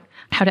figuring out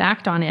how to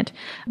act on it.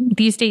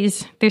 These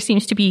days, there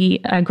seems to be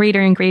a greater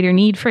and greater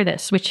need for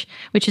this, which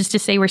is to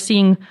say we're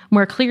seeing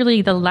more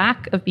clearly the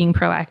lack of being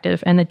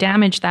proactive and the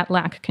damage that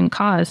lack can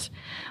cause.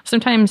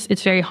 Sometimes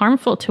it's very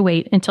harmful to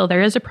wait until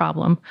there is a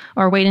problem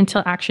or wait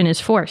until action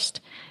is forced.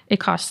 It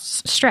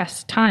costs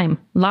stress, time,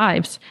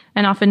 lives,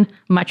 and often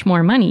much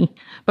more money.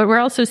 But we're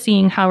also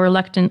seeing how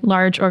reluctant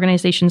large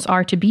organizations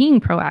are to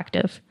being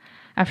proactive.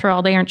 After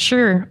all, they aren't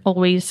sure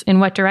always in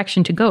what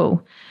direction to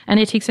go. And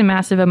it takes a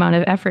massive amount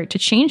of effort to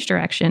change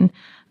direction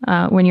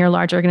when you're a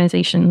large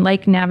organization,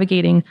 like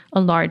navigating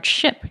a large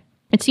ship.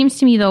 It seems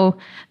to me, though,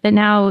 that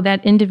now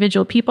that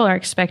individual people are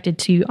expected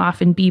to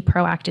often be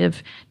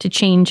proactive, to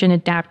change and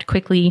adapt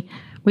quickly,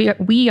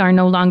 we are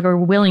no longer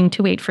willing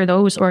to wait for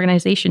those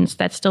organizations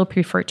that still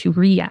prefer to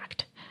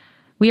react.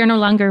 We are no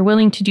longer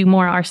willing to do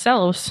more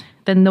ourselves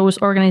than those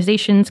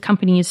organizations,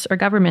 companies, or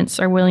governments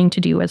are willing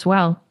to do as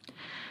well.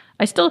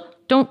 I still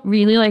don't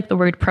really like the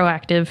word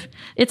proactive.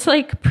 It's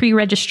like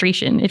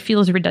pre-registration. It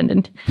feels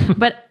redundant.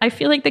 But I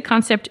feel like the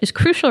concept is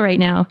crucial right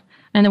now,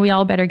 and that we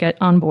all better get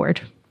on board.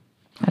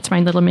 That's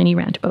my little mini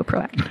rant about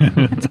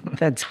proactive.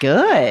 That's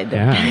good.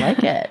 Yeah. I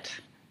like it.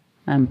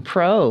 I'm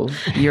pro.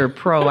 You're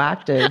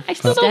proactive. I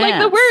still don't like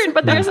the stance. word,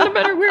 but there isn't a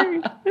better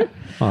word.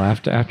 Well,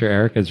 after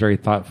Erica's very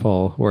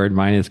thoughtful word,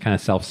 mine is kind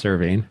of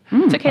self-serving.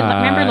 It's okay.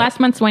 Remember last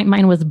month's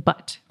mine was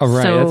but. Oh,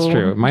 right, So that's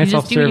true. Mine's you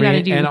just do what you gotta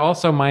self-serving, do. and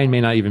also mine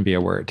may not even be a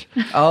word.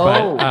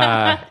 Oh,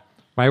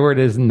 My word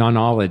is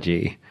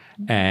nonology,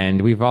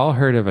 and we've all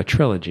heard of a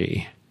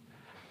trilogy.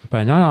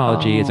 But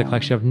nonology is a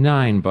collection of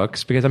 9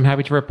 books, because I'm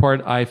happy to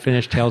report I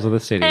finished Tales of the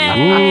City.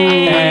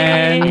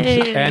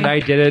 And I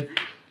did it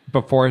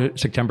before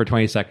September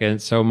 22nd,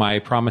 so my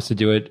promise to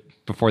do it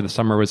before the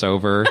summer was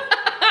over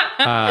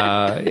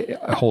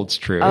holds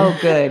true. oh,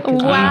 good.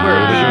 'Cause Wow. we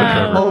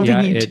were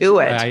holding you to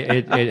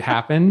it. It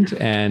happened,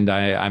 and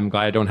I'm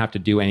glad I don't have to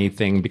do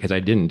anything because I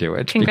didn't do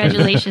it.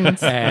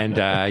 Congratulations. And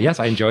yes,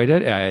 I enjoyed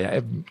it.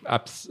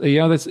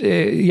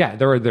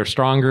 There are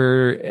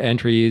stronger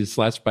entries,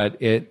 less, but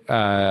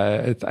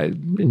I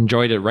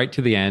enjoyed it right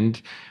to the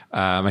end.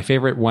 My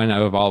favorite one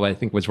out of all, I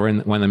think, was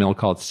one in the middle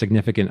called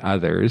Significant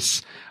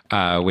Others,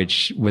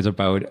 which was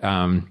about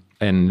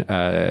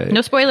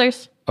No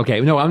spoilers.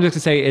 Okay, no, I'm just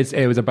going to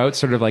say it was about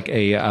sort of like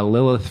a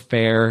Lilith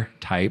Fair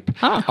type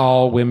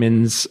all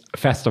women's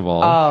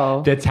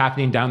festival that's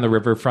happening down the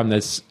river from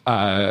this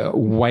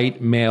white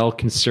male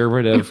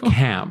conservative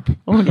camp.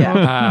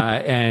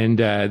 And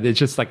it's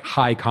just like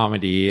high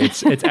comedy.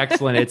 It's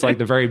excellent. It's like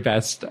the very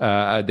best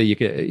that you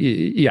could.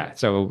 Yeah.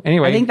 So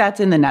anyway, I think that's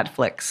in the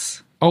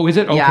Netflix. Oh, is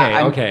it? Okay,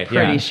 I'm okay.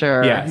 pretty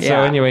sure. Yeah. So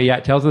Yeah. anyway,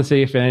 Tales of the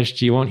City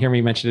finished. You won't hear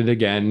me mention it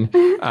again.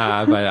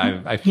 But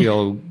I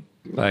feel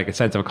like a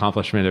sense of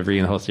accomplishment of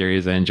reading the whole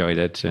series. I enjoyed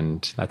it,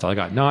 and that's all I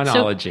got.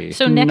 Nonology.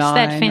 So next,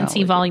 that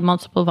fancy Nonology. volume,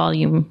 multiple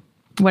volume,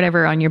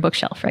 whatever on your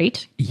bookshelf,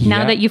 right?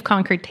 Now Yeah. that you've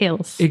conquered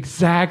Tales.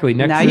 Exactly.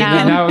 Now Next, you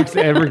can- now it's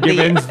Edward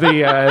Gibbon's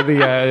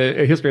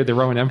the history of the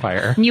Roman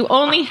Empire. You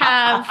only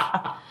have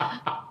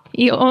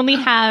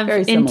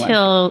Very similar.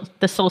 until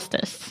the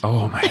solstice.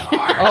 Oh my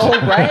lord! Oh,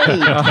 right.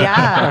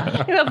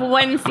 Yeah. You have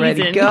one season.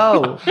 Ready,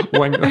 go.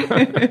 When-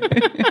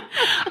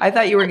 I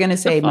thought you were going to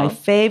say my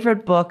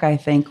favorite book, I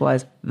think,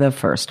 was the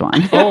first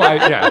one.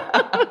 yeah.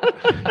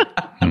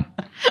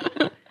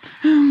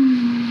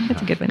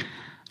 That's a good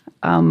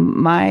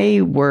one.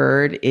 My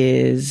word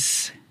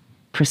is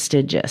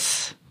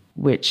prestigious,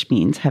 which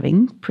means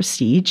having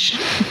prestige,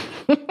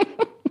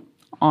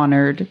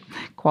 honored,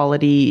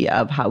 quality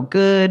of how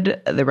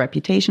good, the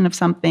reputation of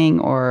something,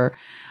 or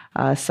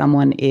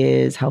someone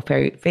is, how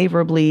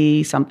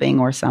favorably something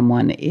or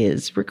someone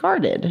is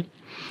regarded.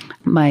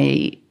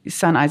 My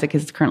son Isaac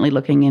is currently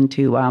looking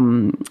into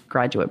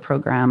graduate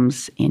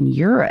programs in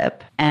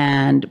Europe.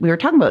 And we were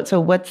talking about, so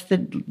what's the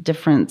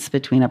difference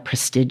between a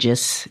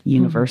prestigious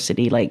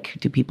university? Like,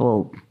 do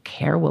people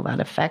care? Will that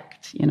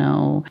affect,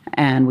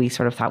 And we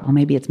sort of thought, well,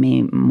 maybe it's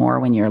more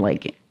when you're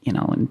like,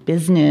 in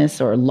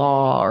business or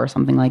law or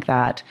something like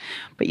that.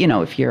 But,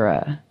 if you're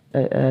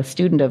a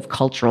student of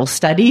cultural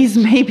studies,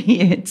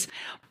 maybe it's...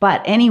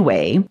 But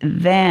anyway,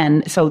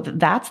 then, so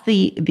that's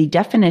the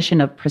definition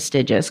of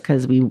prestigious,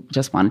 because we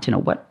just wanted to know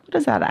what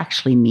does that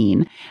actually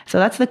mean. So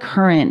that's the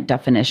current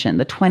definition,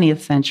 the 20th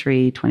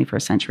century,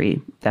 21st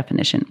century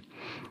definition.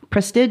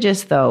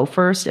 Prestigious, though,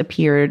 first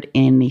appeared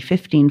in the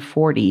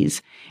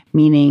 1540s,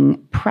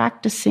 meaning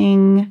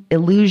practicing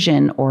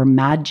illusion or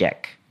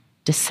magic,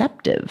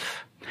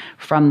 deceptive,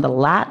 from the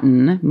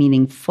Latin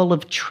meaning full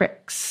of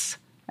tricks,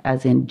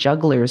 as in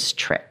juggler's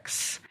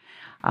tricks.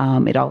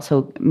 It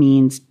also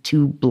means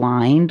to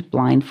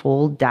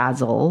blindfold,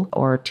 dazzle,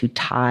 or to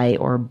tie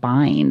or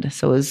bind.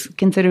 So it was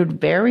considered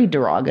very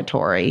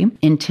derogatory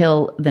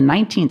until the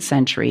 19th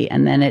century,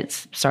 and then it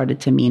started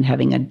to mean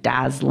having a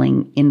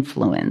dazzling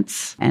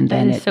influence. And That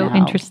then is so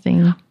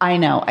interesting. I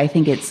know. I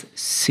think it's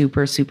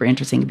super, super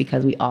interesting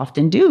because we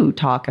often do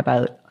talk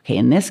about, okay,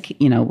 in this,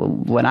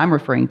 what I'm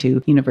referring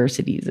to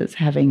universities as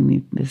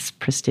having this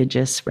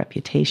prestigious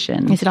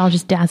reputation. Is it all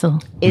just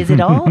dazzle? Is it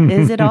all?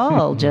 Is it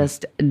all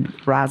just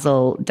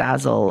razzle,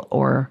 dazzle,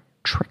 or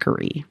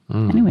trickery?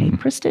 Anyway,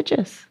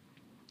 prestigious.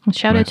 Well,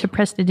 shout out to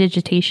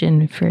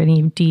Prestidigitation for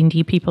any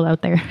D&D people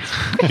out there.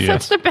 Yes.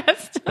 That's the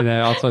best. And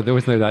then also there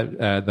was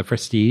the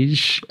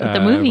Prestige The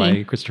movie.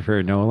 by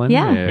Christopher Nolan.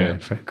 Yeah.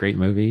 Great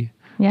movie.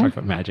 Yeah. Talk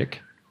about magic.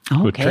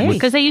 Okay.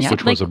 Because they used to,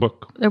 Which was a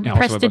book. The Yeah, also a book, yeah.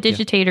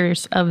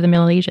 prestidigitators of the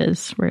Middle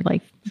Ages were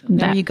like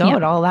There that. you go. Yeah.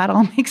 That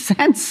all makes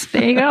sense.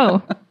 There you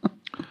go.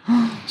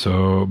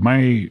 So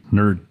my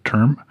nerd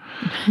term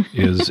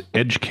is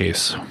edge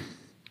case.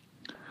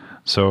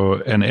 So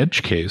an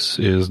edge case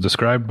is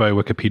described by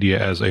Wikipedia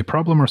as a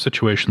problem or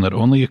situation that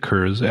only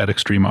occurs at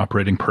extreme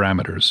operating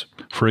parameters.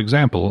 For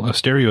example, a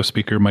stereo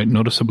speaker might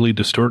noticeably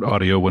distort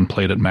audio when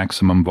played at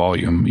maximum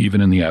volume,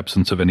 even in the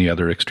absence of any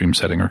other extreme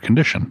setting or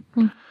condition.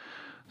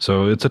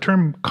 So it's a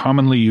term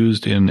commonly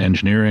used in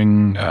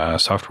engineering,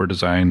 software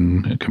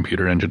design,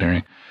 computer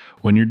engineering,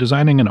 When you're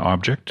designing an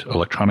object,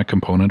 electronic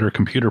component, or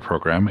computer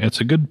program,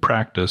 it's a good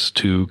practice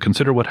to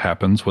consider what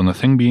happens when the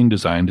thing being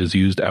designed is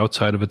used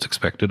outside of its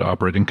expected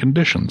operating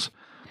conditions.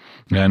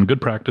 And good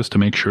practice to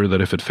make sure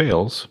that if it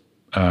fails,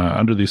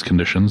 under these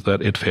conditions,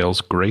 that it fails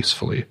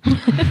gracefully.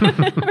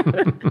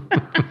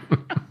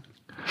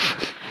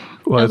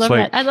 Well,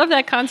 I love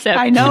that concept.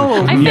 I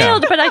know. I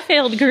failed, but I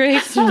failed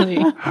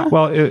gracefully.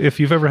 Well, if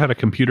you've ever had a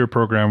computer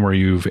program where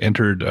you've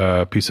entered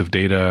a piece of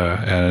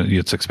data and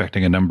it's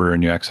expecting a number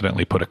and you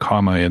accidentally put a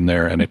comma in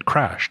there and it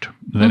crashed,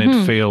 then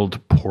it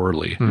failed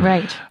poorly.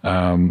 Right.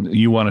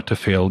 You want it to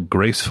fail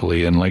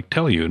gracefully and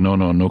tell you,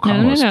 no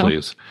commas,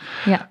 please.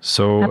 Yeah.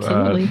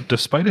 So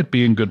despite it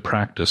being good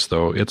practice,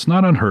 though, it's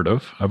not unheard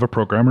of a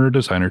programmer or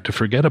designer to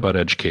forget about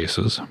edge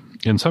cases.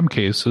 In some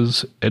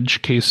cases,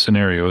 edge case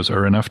scenarios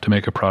are enough to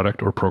make a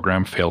product or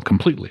program fail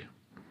completely.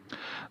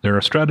 There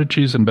are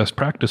strategies and best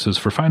practices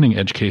for finding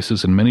edge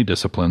cases in many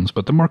disciplines,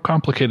 but the more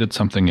complicated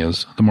something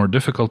is, the more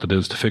difficult it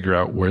is to figure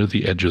out where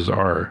the edges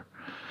are.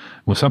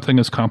 With something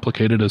as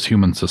complicated as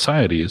human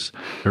societies,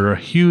 there are a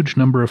huge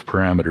number of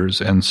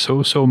parameters and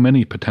so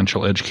many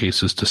potential edge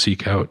cases to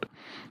seek out.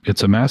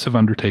 It's a massive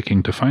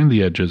undertaking to find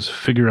the edges,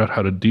 figure out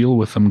how to deal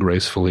with them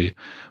gracefully,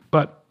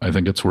 but I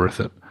think it's worth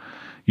it.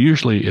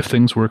 Usually, if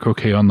things work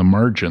okay on the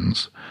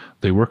margins,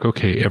 they work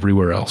okay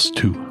everywhere else,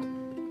 too.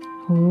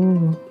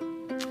 Ooh,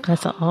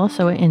 that's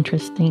also an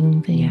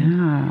interesting thing.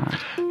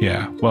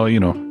 Yeah. Well,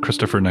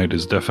 Christopher Knight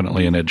is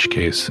definitely an edge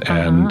case.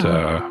 And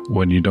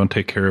when you don't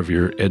take care of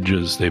your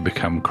edges, they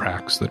become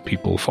cracks that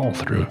people fall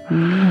through.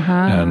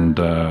 And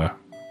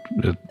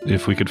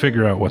if we could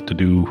figure out what to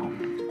do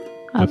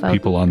with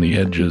people on the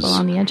edges,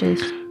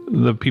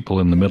 the people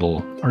in the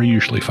middle are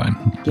usually fine.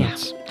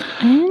 Yes.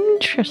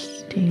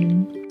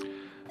 Interesting.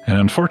 And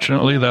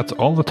unfortunately, that's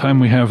all the time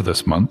we have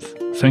this month.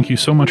 Thank you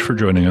so much for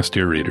joining us,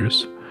 dear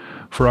readers.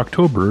 For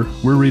October,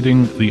 we're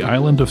reading The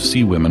Island of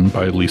Sea Women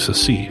by Lisa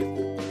C.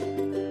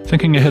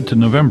 Thinking ahead to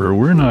November,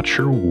 we're not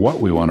sure what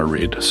we want to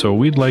read, so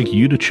we'd like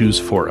you to choose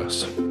for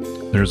us.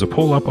 There's a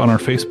poll up on our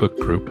Facebook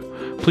group.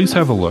 Please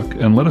have a look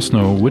and let us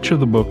know which of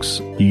the books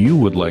you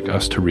would like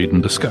us to read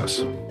and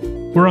discuss.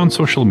 We're on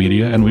social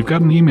media and we've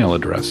got an email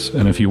address,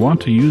 and if you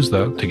want to use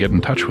that to get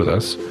in touch with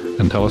us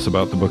and tell us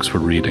about the books we're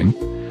reading,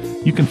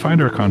 you can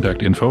find our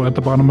contact info at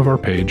the bottom of our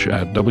page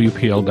at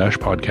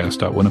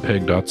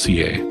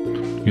wpl-podcast.winnipeg.ca.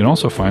 You can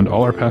also find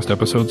all our past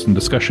episodes and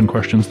discussion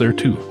questions there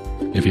too.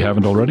 If you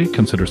haven't already,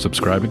 consider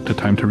subscribing to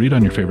Time to Read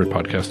on your favorite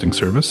podcasting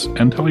service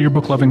and tell your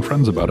book-loving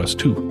friends about us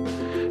too.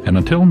 And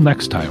until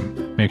next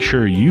time, make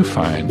sure you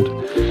find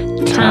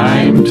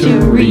Time to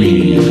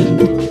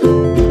read.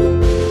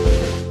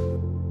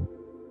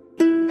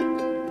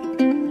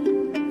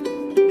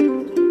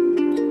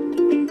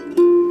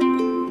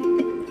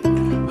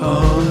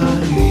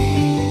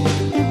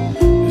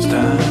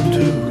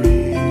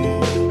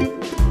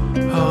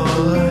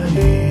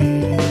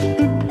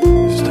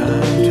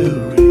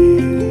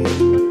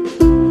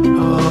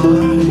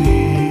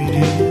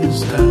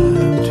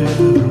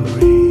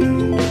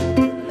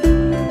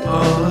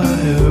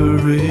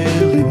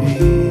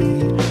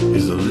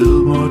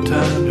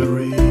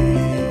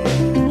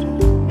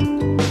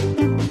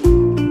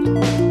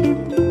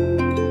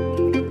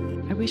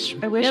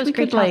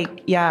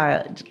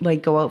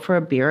 Go out for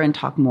a beer and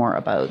talk more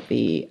about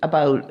the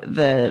book.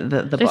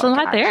 There's a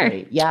lot there.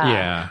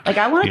 Yeah.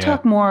 I want to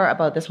talk more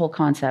about this whole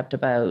concept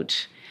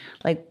about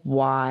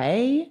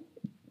why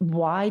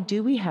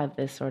do we have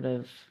this sort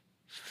of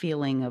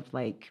feeling of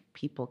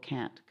people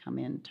can't come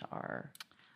into our